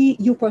actually,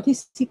 you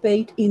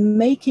participate in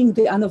making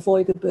the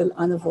unavoidable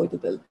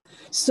unavoidable.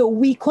 So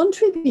we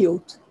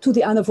contribute to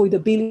the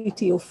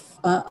unavoidability of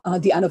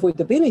the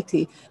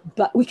unavoidability,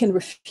 but we can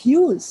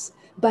refuse.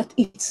 But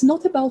it's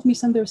not about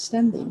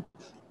misunderstanding,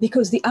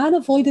 because the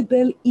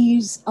unavoidable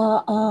is,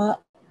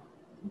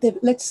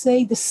 let's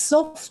say, the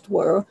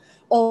software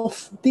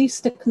of this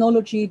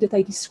technology that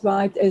I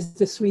described as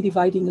the three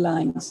dividing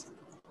lines.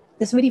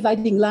 The three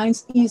dividing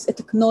lines is a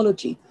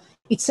technology.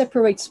 It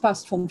separates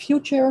past from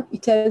future.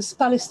 It tells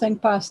Palestine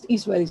past,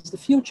 Israel is the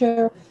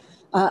future.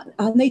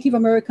 Native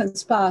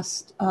Americans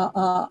past,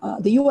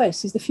 the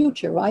US is the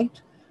future,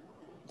 right?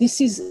 This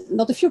is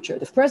not the future,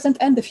 the present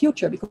and the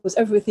future, because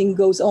everything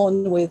goes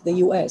on with the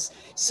US.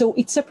 So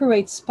it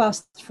separates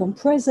past from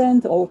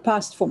present, or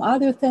past from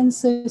other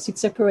tenses. It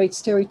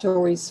separates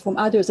territories from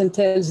others and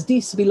tells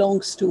this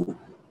belongs to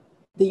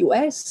the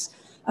US.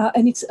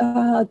 And it's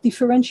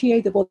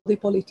differentiable body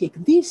politic.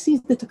 This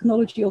is the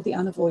technology of the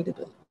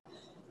unavoidable.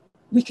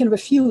 We can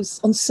refuse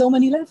on so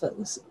many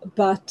levels,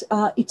 but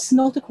it's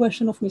not a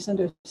question of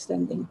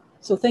misunderstanding.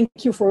 So thank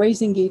you for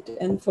raising it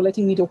and for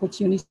letting me the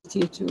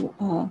opportunity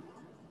to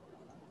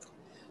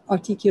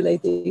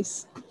articulate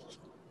this.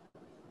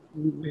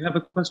 We have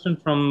a question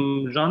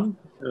from Jean.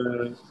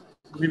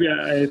 Maybe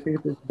I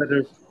think it's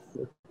better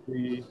if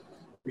we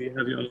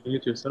have you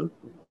unmute yourself.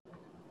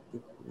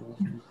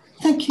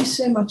 Thank you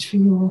so much for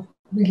your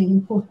really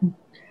important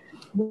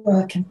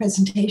work and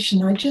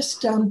presentation. I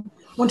just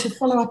want to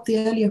follow up the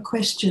earlier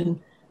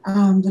question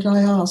that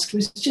I asked,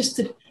 was just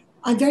that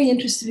I'm very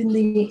interested in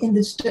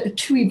the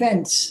two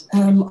events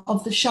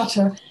of the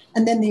shutter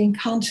and then the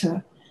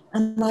encounter.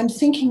 And I'm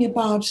thinking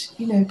about,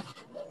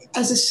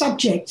 as a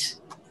subject,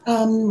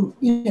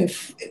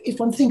 if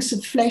one thinks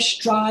of flesh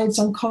drives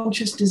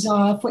unconscious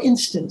desire, for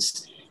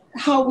instance,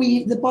 how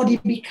the body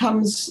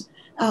becomes,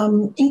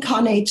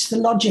 incarnates the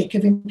logic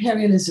of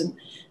imperialism.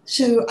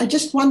 So I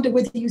just wonder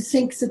whether you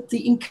think that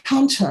the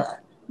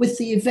encounter with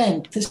the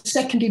event, the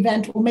second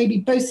event, or maybe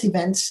both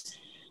events,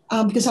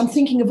 because I'm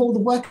thinking of all the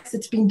work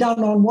that's been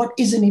done on what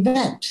is an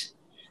event.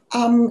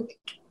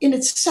 In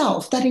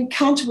itself, that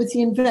encounter with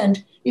the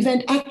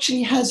event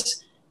actually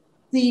has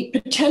the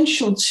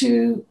potential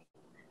to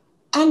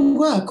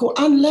unwork or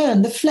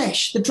unlearn the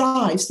flesh, the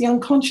drives, the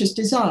unconscious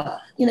desire,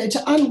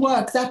 to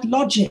unwork that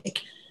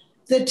logic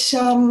that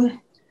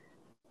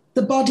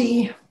the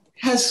body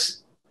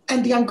has,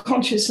 and the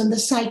unconscious and the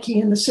psyche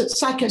and the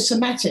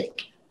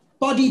psychosomatic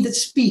body that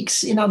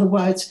speaks, in other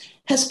words,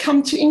 has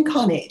come to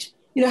incarnate.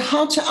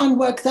 How to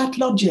unwork that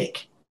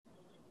logic.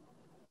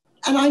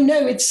 And I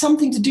know it's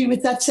something to do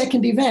with that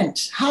second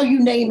event, how you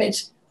name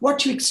it,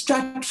 what you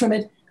extract from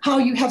it, how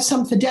you have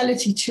some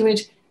fidelity to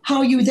it,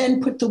 how you then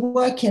put the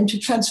work in to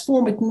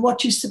transform it, and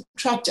what you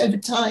subtract over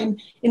time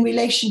in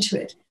relation to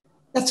it.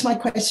 That's my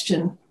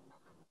question.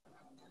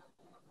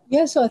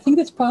 Yeah, so I think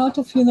that's part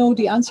of,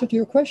 the answer to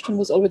your question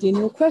was already in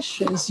your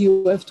questions.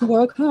 You have to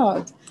work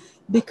hard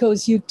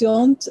because you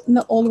don't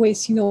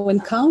always,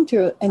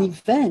 encounter an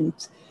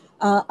event.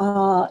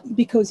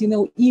 Because,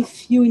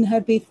 if you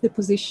inhabit the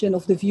position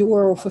of the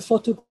viewer of a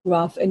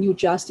photograph and you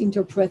just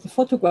interpret the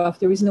photograph,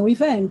 there is no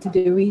event.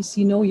 There is,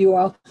 you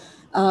are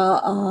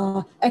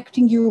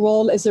acting your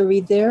role as a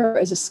reader,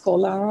 as a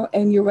scholar,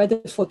 and you read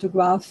a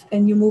photograph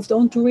and you moved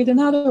on to read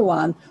another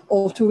one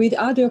or to read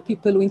other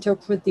people who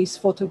interpret this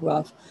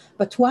photograph.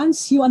 But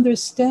once you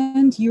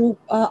understand your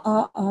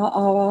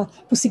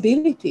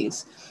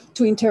possibilities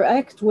to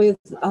interact with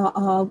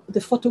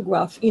the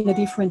photograph in a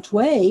different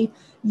way,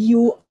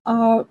 you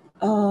are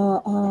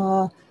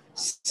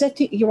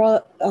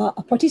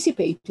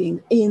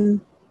participating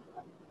in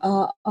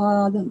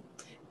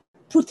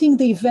putting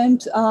the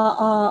event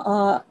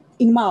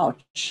in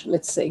March,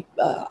 let's say,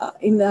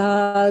 in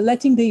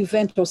letting the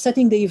event or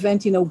setting the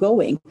event,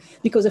 going,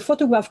 because a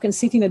photograph can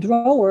sit in a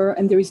drawer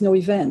and there is no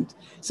event.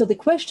 So the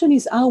question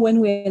is how, when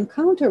we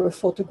encounter a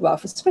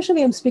photograph,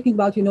 especially I'm speaking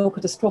about,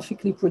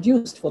 catastrophically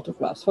produced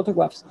photographs,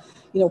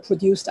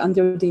 produced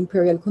under the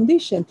imperial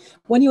condition.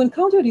 When you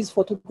encounter these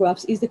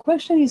photographs, the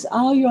question is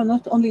how you are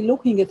not only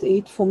looking at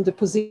it from the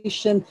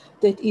position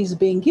that is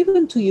being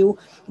given to you,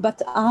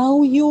 but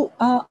how you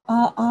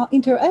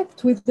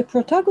interact with the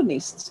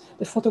protagonists,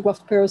 the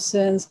photographed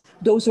persons,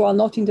 those who are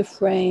not in the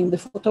frame, the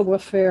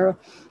photographer,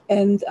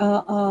 and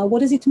what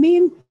does it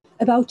mean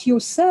about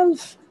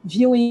yourself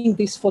viewing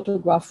this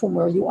photograph from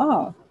where you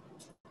are?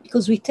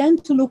 Because we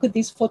tend to look at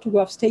these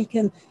photographs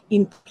taken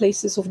in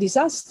places of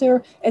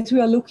disaster as we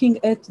are looking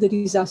at the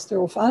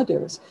disaster of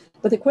others.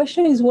 But the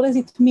question is, what does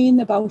it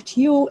mean about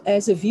you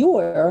as a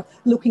viewer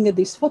looking at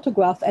this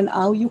photograph, and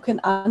how you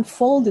can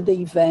unfold the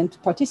event,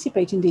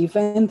 participate in the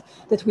event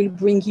that will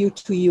bring you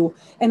to you?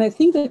 And I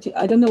think that,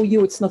 I don't know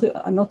you,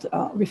 I'm not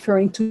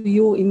referring to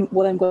you in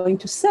what I'm going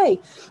to say,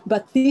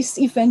 but this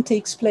event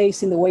takes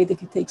place in the way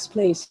that it takes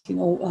place,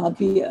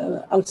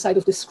 outside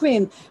of the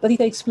screen, but it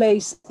takes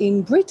place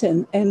in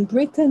Britain. And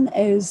Britain,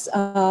 as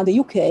the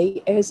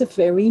UK, has a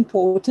very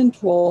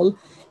important role,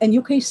 and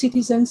UK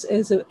citizens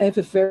have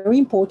a very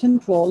important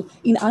role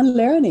in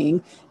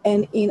unlearning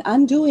and in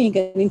undoing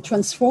and in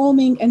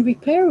transforming and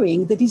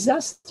repairing the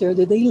disaster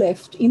that they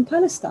left in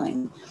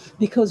Palestine.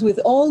 Because with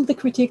all the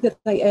critique that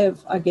I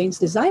have against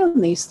the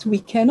Zionists, we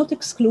cannot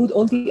exclude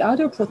all the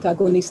other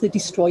protagonists that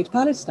destroyed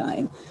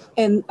Palestine.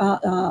 And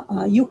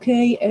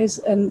UK has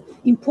an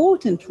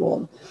important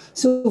role.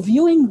 So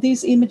viewing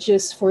these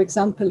images, for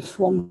example,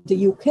 from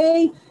the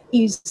UK,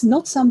 is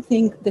not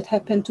something that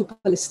happened to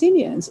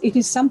Palestinians. It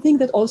is something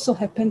that also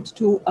happened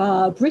to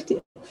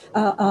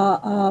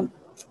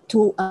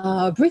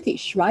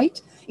British,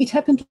 right? It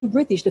happened to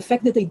British. The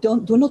fact that they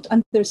do not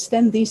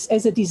understand this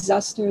as a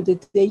disaster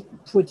that they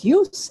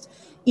produced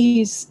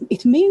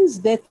it means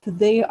that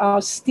they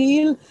are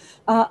still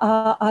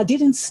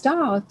didn't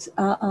start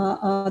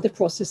the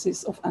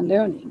processes of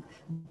unlearning.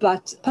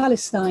 But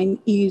Palestine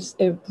is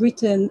a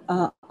Britain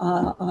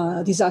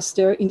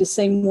disaster in the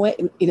same way,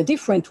 in a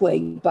different way,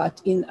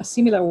 but in a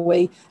similar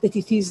way that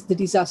it is the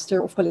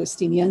disaster of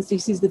Palestinians.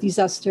 This is the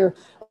disaster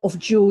of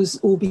Jews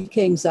who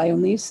became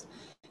Zionists,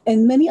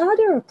 and many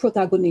other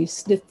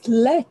protagonists that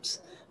led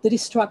the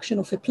destruction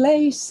of a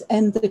place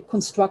and the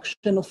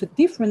construction of a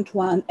different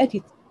one at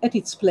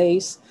its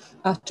place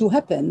to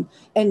happen,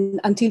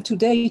 and until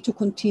today to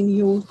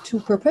continue to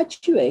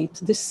perpetuate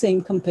the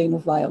same campaign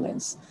of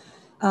violence.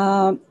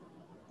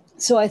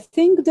 So I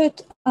think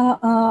that,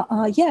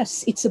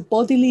 yes, it's a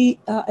bodily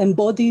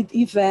embodied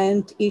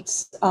event.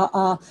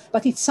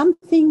 But it's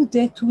something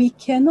that we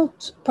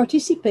cannot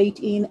participate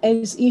in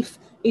as if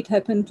it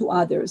happened to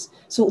others.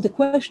 So the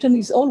question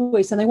is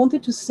always, and I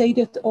wanted to say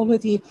that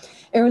already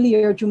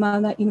earlier,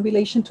 Jumana, in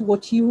relation to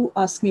what you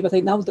asked me, but I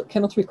now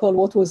cannot recall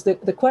what was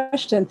the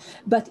question,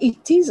 but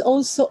it is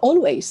also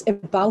always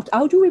about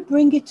how do we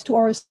bring it to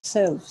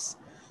ourselves?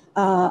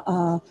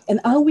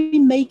 And how we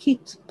make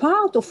it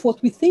part of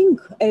what we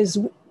think as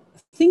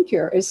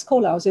thinker, as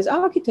scholars, as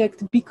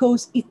architects,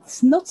 because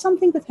it's not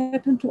something that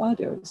happened to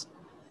others.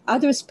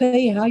 Others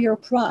pay a higher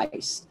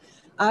price.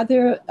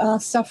 Others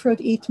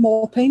suffered it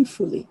more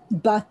painfully.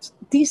 But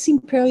this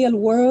imperial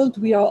world,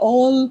 we are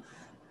all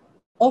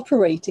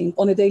operating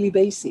on a daily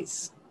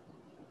basis.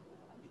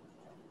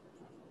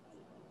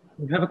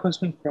 We have a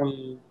question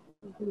from.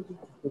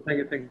 Thank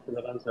you for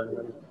that answer.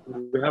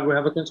 We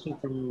have a question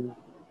from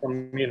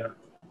Mina.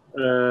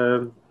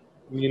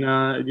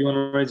 Mina, do you want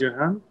to raise your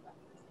hand?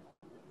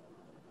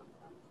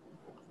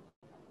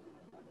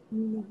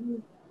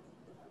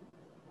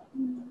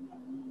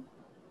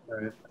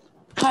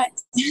 Hi.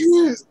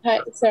 Hi,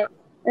 sorry.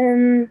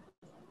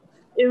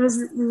 It was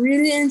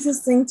really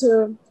interesting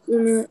to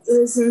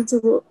listen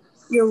to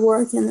your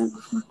work and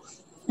everything.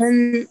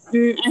 And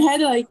I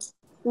had like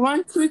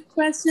one quick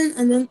question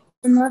and then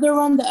another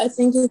one that I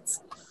think it's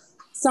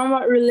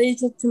somewhat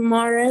related to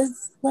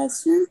Mara's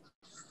question.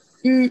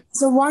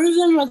 So one of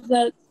them was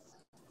that,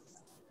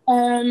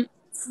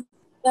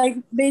 like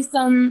based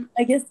on,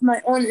 I guess,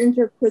 my own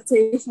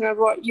interpretation of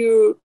what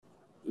you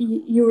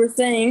were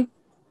saying,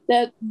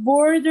 that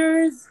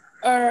borders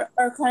are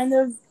kind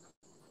of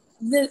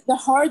the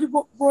hard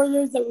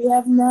borders that we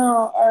have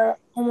now are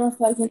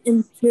almost like an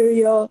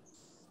imperial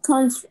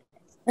construct.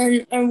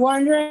 And I'm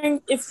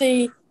wondering if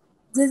they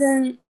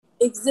didn't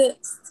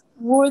exist,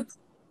 would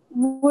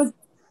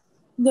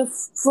the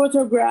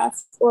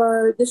photograph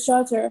or the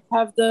shutter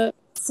have the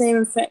same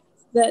effect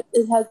that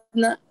it has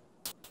not?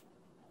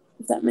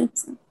 If that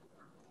makes sense.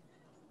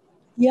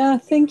 Yeah,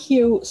 thank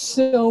you.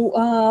 So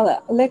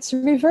let's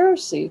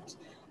reverse it.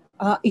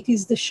 It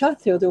is the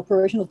shutter, the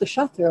operation of the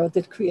shutter,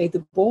 that create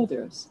the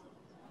borders.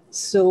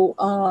 So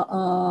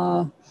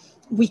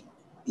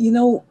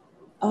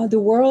the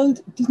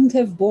world didn't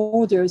have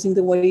borders in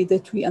the way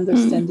that we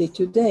understand it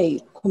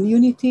today.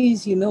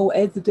 Communities,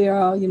 had their,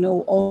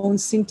 own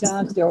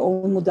syntax, their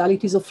own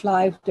modalities of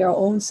life, their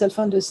own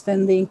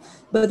self-understanding,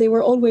 but they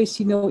were always,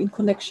 in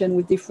connection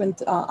with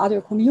different other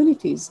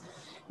communities,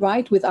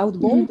 right? Without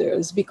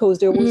borders, because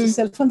there was a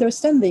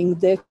self-understanding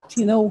that,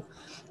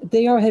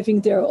 they are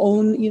having their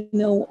own,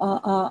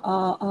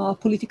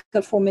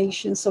 political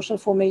formation, social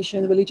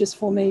formation, religious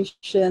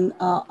formation,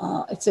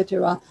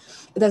 etc.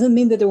 It doesn't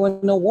mean that there were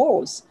no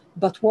wars,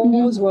 but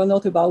wars were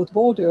not about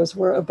borders,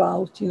 were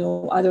about,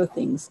 other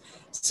things.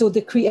 So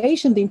the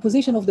creation, the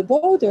imposition of the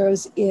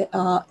borders,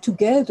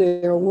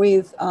 together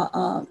with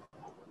the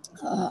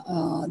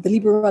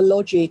liberal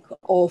logic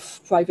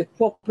of private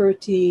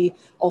property,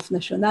 of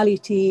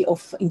nationality,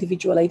 of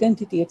individual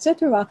identity,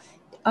 etc.,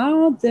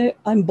 are the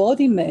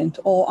embodiment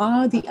or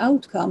are the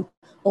outcome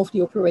of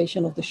the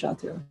operation of the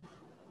shutter.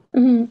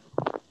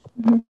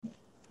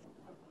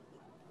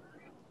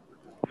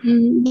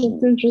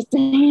 It's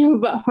interesting,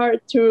 but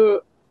hard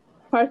to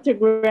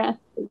grasp.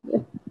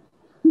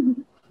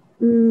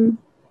 And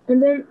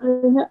then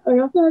I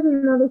also have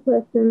another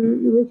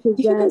question, which is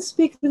if you can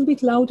speak a little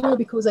bit louder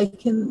because I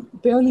can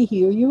barely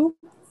hear you.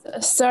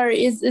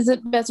 Sorry, is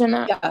it better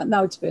now? Yeah,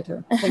 now it's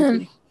better.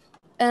 Thank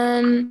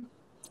you.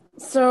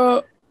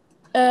 So,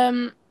 I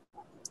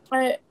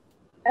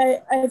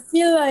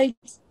feel like,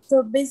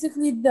 so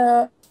basically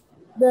the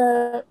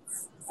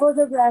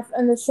photograph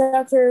and the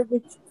shutter,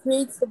 which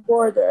creates the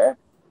border,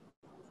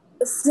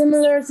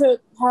 similar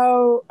to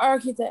how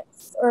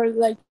architects or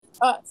like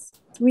us,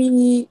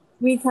 we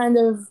kind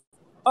of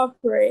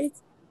operate,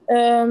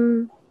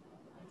 and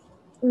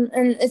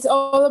it's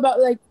all about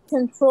like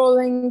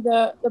controlling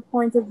the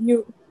point of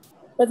view.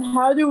 But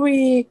how do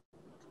we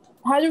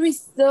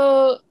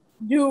still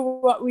do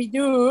what we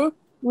do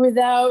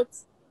without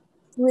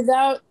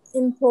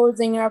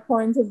imposing our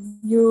point of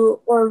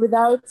view or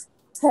without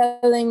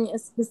telling a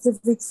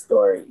specific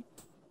story?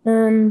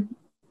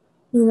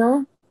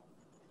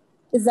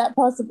 Is that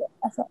possible?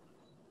 I thought.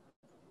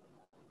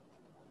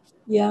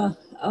 Yeah.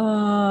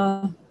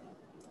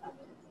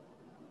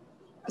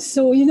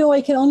 So,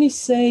 I can only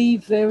say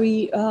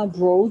very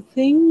broad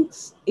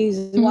things.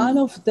 Is one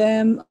of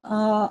them,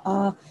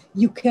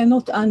 you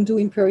cannot undo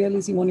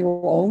imperialism on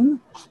your own.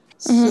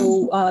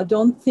 So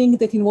don't think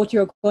that in what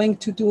you're going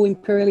to do,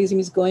 imperialism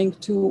is going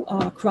to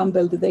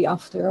crumble the day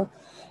after.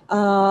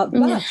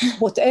 But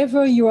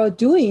whatever you are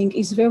doing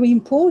is very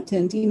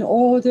important in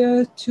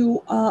order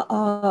to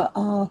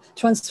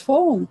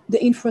transform the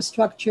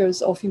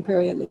infrastructures of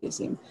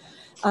imperialism.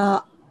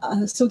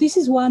 So this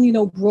is one,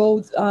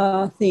 broad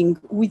thing.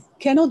 We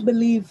cannot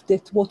believe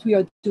that what we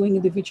are doing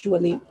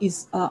individually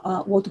is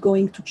what's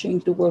going to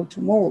change the world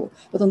tomorrow.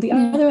 But on the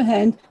other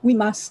hand, we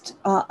must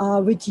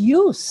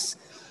reduce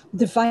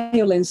the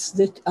violence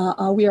that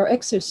we are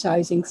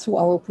exercising through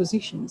our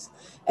positions.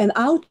 And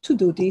how to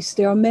do this,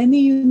 there are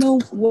many,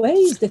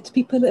 ways that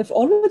people have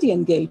already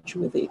engaged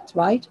with it,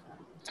 right?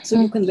 So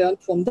you can learn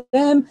from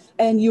them,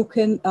 and you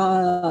can,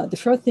 the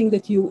first thing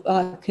that you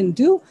can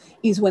do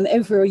is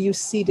whenever you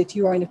see that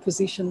you are in a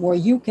position where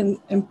you can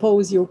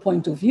impose your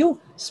point of view,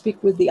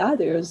 speak with the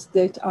others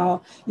that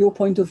your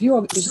point of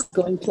view is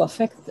going to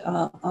affect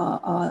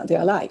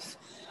their life.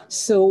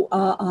 So,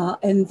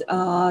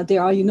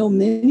 there are,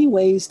 many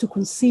ways to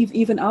conceive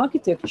even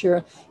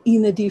architecture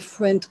in a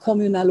different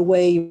communal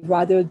way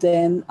rather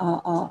than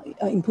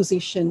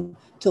imposition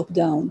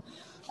top-down.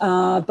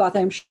 But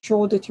I'm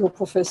sure that your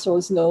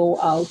professors know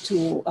how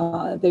to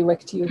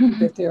direct you to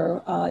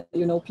better,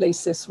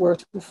 places where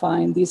to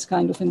find these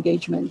kind of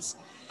engagements.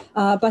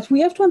 But we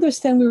have to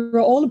understand we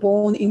were all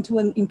born into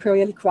an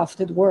imperially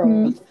crafted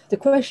world. The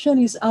question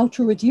is how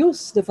to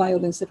reduce the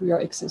violence that we are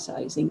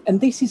exercising.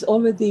 And this is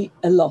already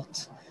a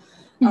lot.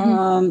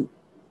 And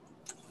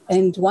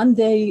one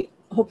day,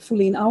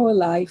 hopefully in our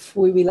life,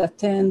 we will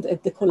attend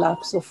at the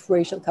collapse of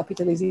racial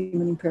capitalism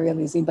and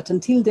imperialism. But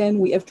until then,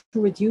 we have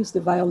to reduce the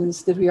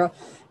violence that we are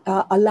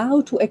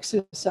allowed to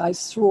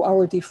exercise through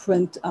our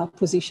different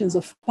positions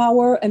of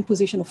power and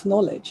position of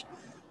knowledge.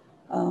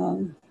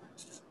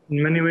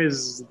 In many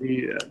ways,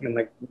 the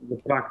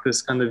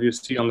practice kind of you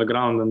see on the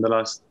ground in the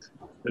last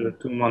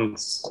 2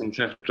 months in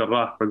Sheikh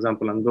Jarrah, for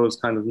example, and those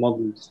kind of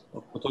models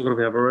of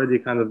photography have already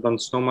kind of done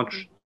so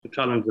much to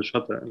challenge the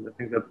shutter. And I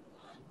think that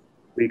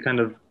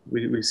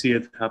we see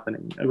it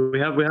happening. We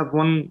have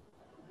one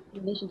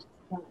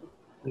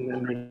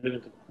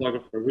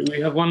photographer. We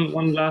have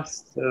one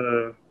last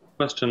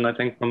question, I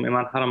think, from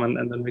Iman Haram,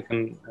 and then we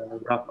can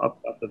wrap up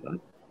after that.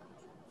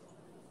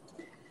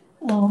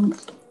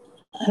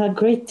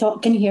 Great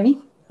talk. Can you hear me?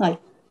 Hi.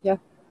 Yeah.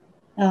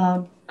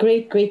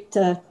 Great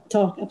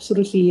talk.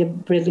 Absolutely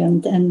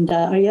brilliant. And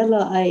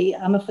Ariella,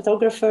 I'm a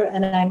photographer,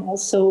 and I'm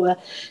also a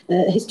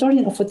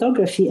historian of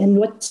photography. And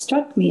what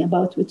struck me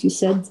about what you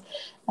said,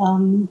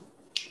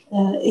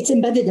 it's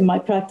embedded in my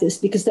practice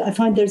because I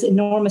find there's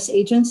enormous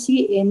agency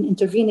in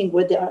intervening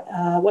with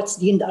what's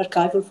deemed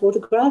archival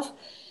photograph,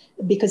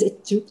 because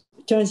it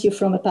turns you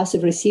from a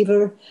passive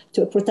receiver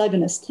to a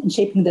protagonist in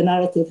shaping the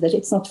narrative, that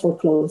it's not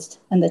foreclosed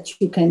and that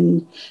you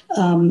can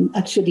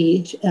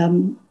actually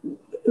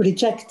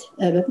reject,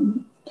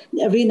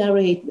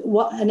 re-narrate,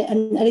 and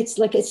it's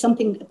like it's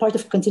something part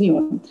of a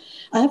continuum.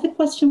 I have a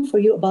question for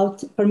you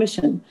about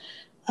permission.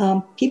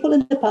 People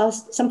in the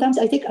past, sometimes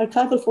I take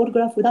archival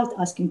photograph without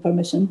asking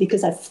permission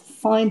because I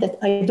find that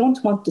I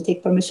don't want to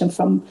take permission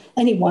from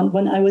anyone.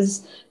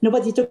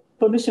 Nobody took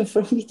permission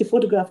for me to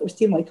photograph or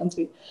steal my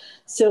country.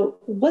 So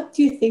what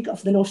do you think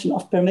of the notion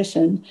of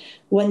permission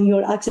when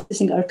you're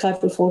accessing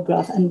archival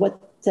photograph, and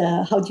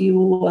how do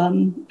you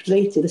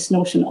relate to this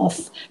notion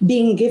of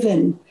being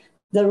given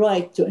the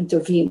right to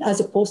intervene, as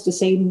opposed to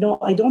saying, no,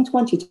 I don't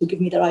want you to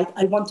give me the right,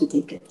 I want to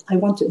take it, I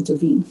want to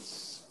intervene?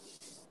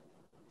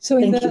 So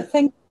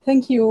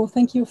thank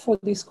you for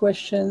this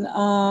question,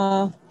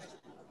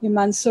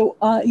 Iman. So,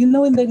 in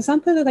the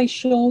example that I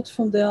showed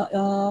from the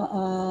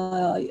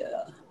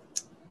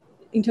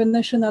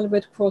International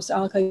Red Cross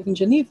Archive in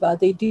Geneva,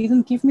 they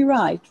didn't give me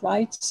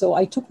right? So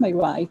I took my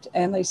right,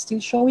 and I'm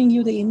still showing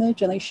you the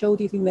image, and I showed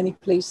it in many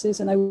places,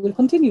 and I will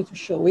continue to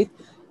show it,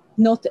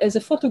 not as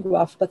a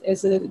photograph, but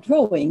as a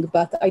drawing.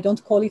 But I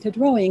don't call it a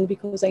drawing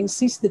because I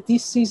insist that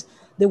this is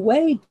the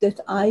way that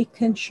I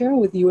can share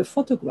with you a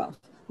photograph,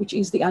 which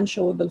is the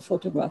unshowable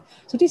photograph.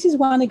 So this is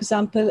one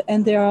example,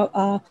 and there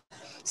are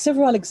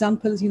several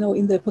examples,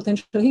 in the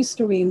potential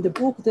history, in the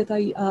book that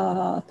I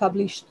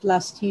published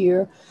last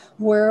year,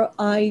 where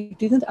I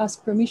didn't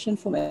ask permission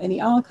from any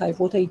archive.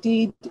 What I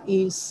did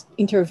is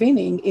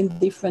intervening in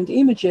different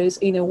images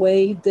in a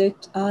way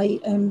that I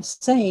am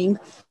saying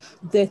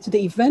that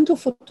the event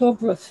of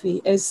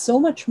photography has so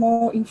much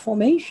more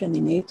information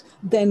in it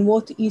than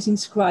what is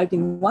inscribed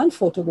in one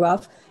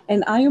photograph,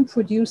 and I am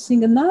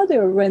producing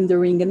another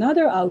rendering,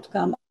 another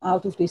outcome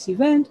out of this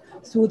event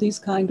through these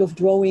kind of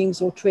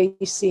drawings or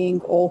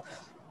tracing or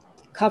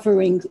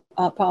covering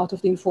part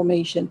of the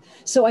information.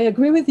 So I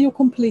agree with you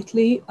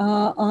completely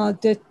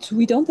that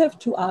we don't have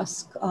to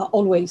ask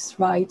always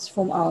rights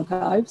from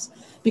archives,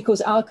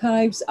 because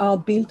archives are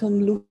built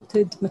on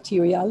looted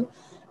material.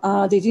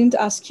 They didn't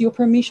ask your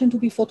permission to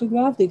be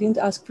photographed. They didn't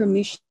ask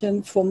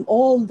permission from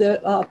all the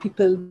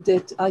people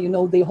that,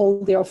 they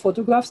hold their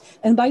photographs.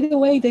 And by the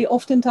way, they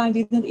oftentimes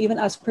didn't even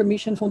ask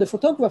permission from the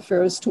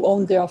photographers to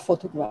own their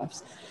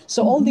photographs.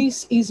 So all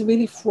this is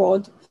really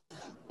fraud.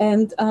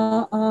 And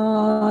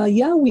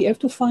we have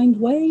to find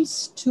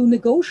ways to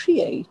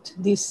negotiate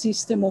this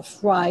system of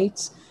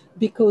rights,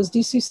 because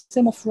this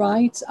system of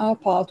rights are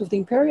part of the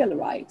imperial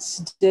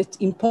rights that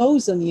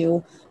impose on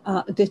you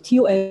that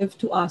you have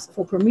to ask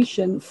for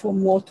permission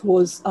from what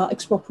was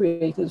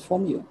expropriated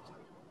from you.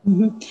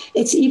 Mm-hmm.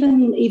 It's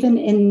even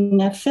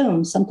in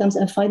films. Sometimes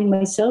I'm finding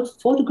myself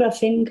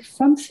photographing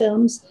from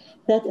films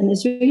that an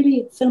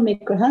Israeli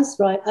filmmaker has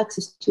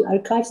access to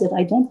archives that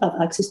I don't have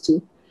access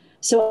to.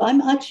 So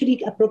I'm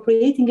actually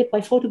appropriating it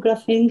by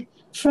photographing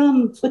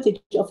from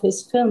footage of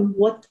his film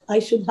what I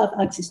should have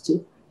access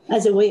to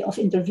as a way of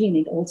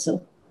intervening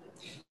also.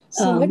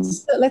 So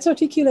let's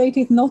articulate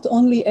it not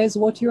only as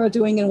what you are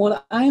doing and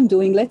what I'm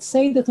doing. Let's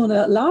say that on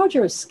a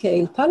larger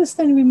scale,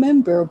 Palestine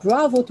Remember,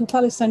 Bravo to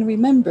Palestine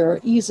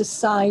Remember, is a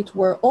site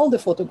where all the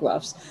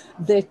photographs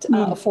that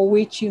for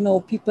which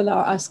people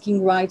are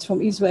asking rights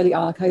from Israeli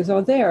archives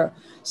are there.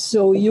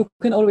 So you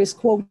can always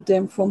quote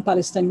them from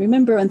Palestine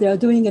Remember, and they are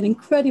doing an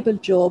incredible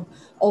job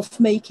of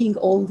making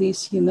all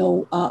this,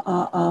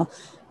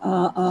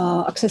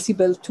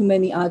 accessible to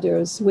many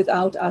others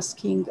without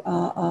asking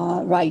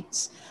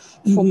rights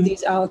from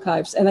these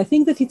archives. And I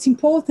think that it's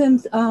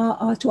important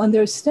to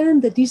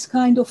understand that this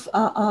kind of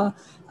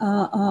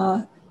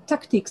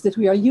tactics that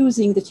we are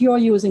using, that you are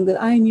using, that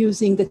I'm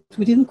using, that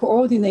we didn't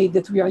coordinate,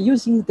 that we are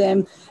using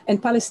them,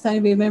 and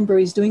Palestine Remember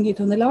is doing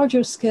it on a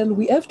larger scale,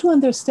 we have to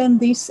understand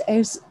this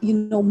as,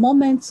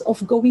 moments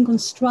of going on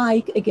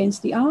strike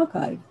against the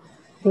archive.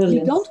 Brilliant.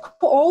 You don't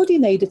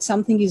coordinate that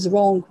something is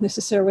wrong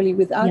necessarily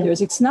with others.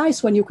 Yeah. It's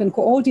nice when you can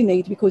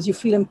coordinate because you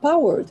feel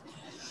empowered.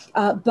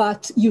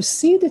 But you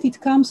see that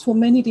it comes from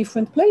many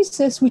different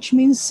places, which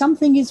means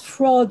something is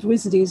fraud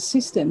with these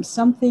systems.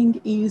 Something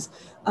is,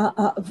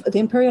 the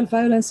imperial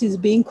violence is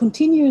being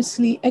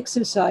continuously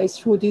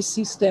exercised through this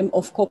system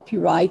of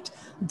copyright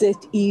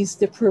that is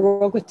the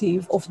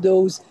prerogative of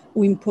those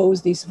who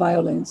impose this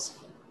violence.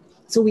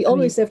 So we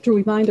always have to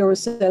remind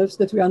ourselves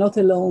that we are not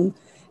alone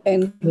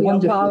and we are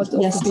part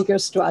of the bigger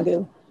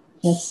struggle.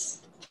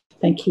 Yes,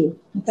 thank you.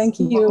 Thank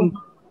you.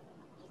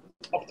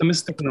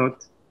 Optimistic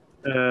note.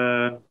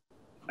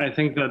 I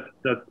think that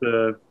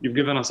you've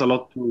given us a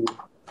lot to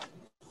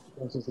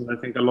process, and I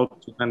think a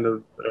lot to kind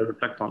of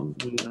reflect on,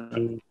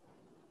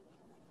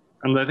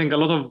 and I think a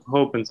lot of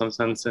hope in some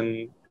sense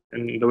in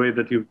the way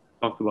that you've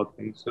talked about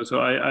things. So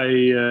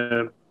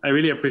I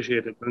really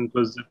appreciate it, and it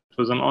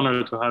was an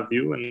honor to have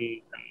you,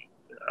 and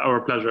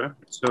our pleasure.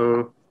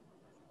 So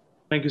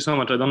thank you so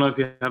much. I don't know if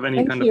you have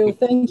any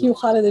Thank you,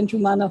 Khaled and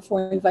Jumana,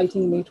 for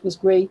inviting me. It was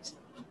great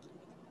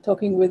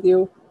talking with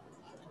you.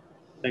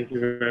 Thank you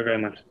very, very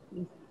much.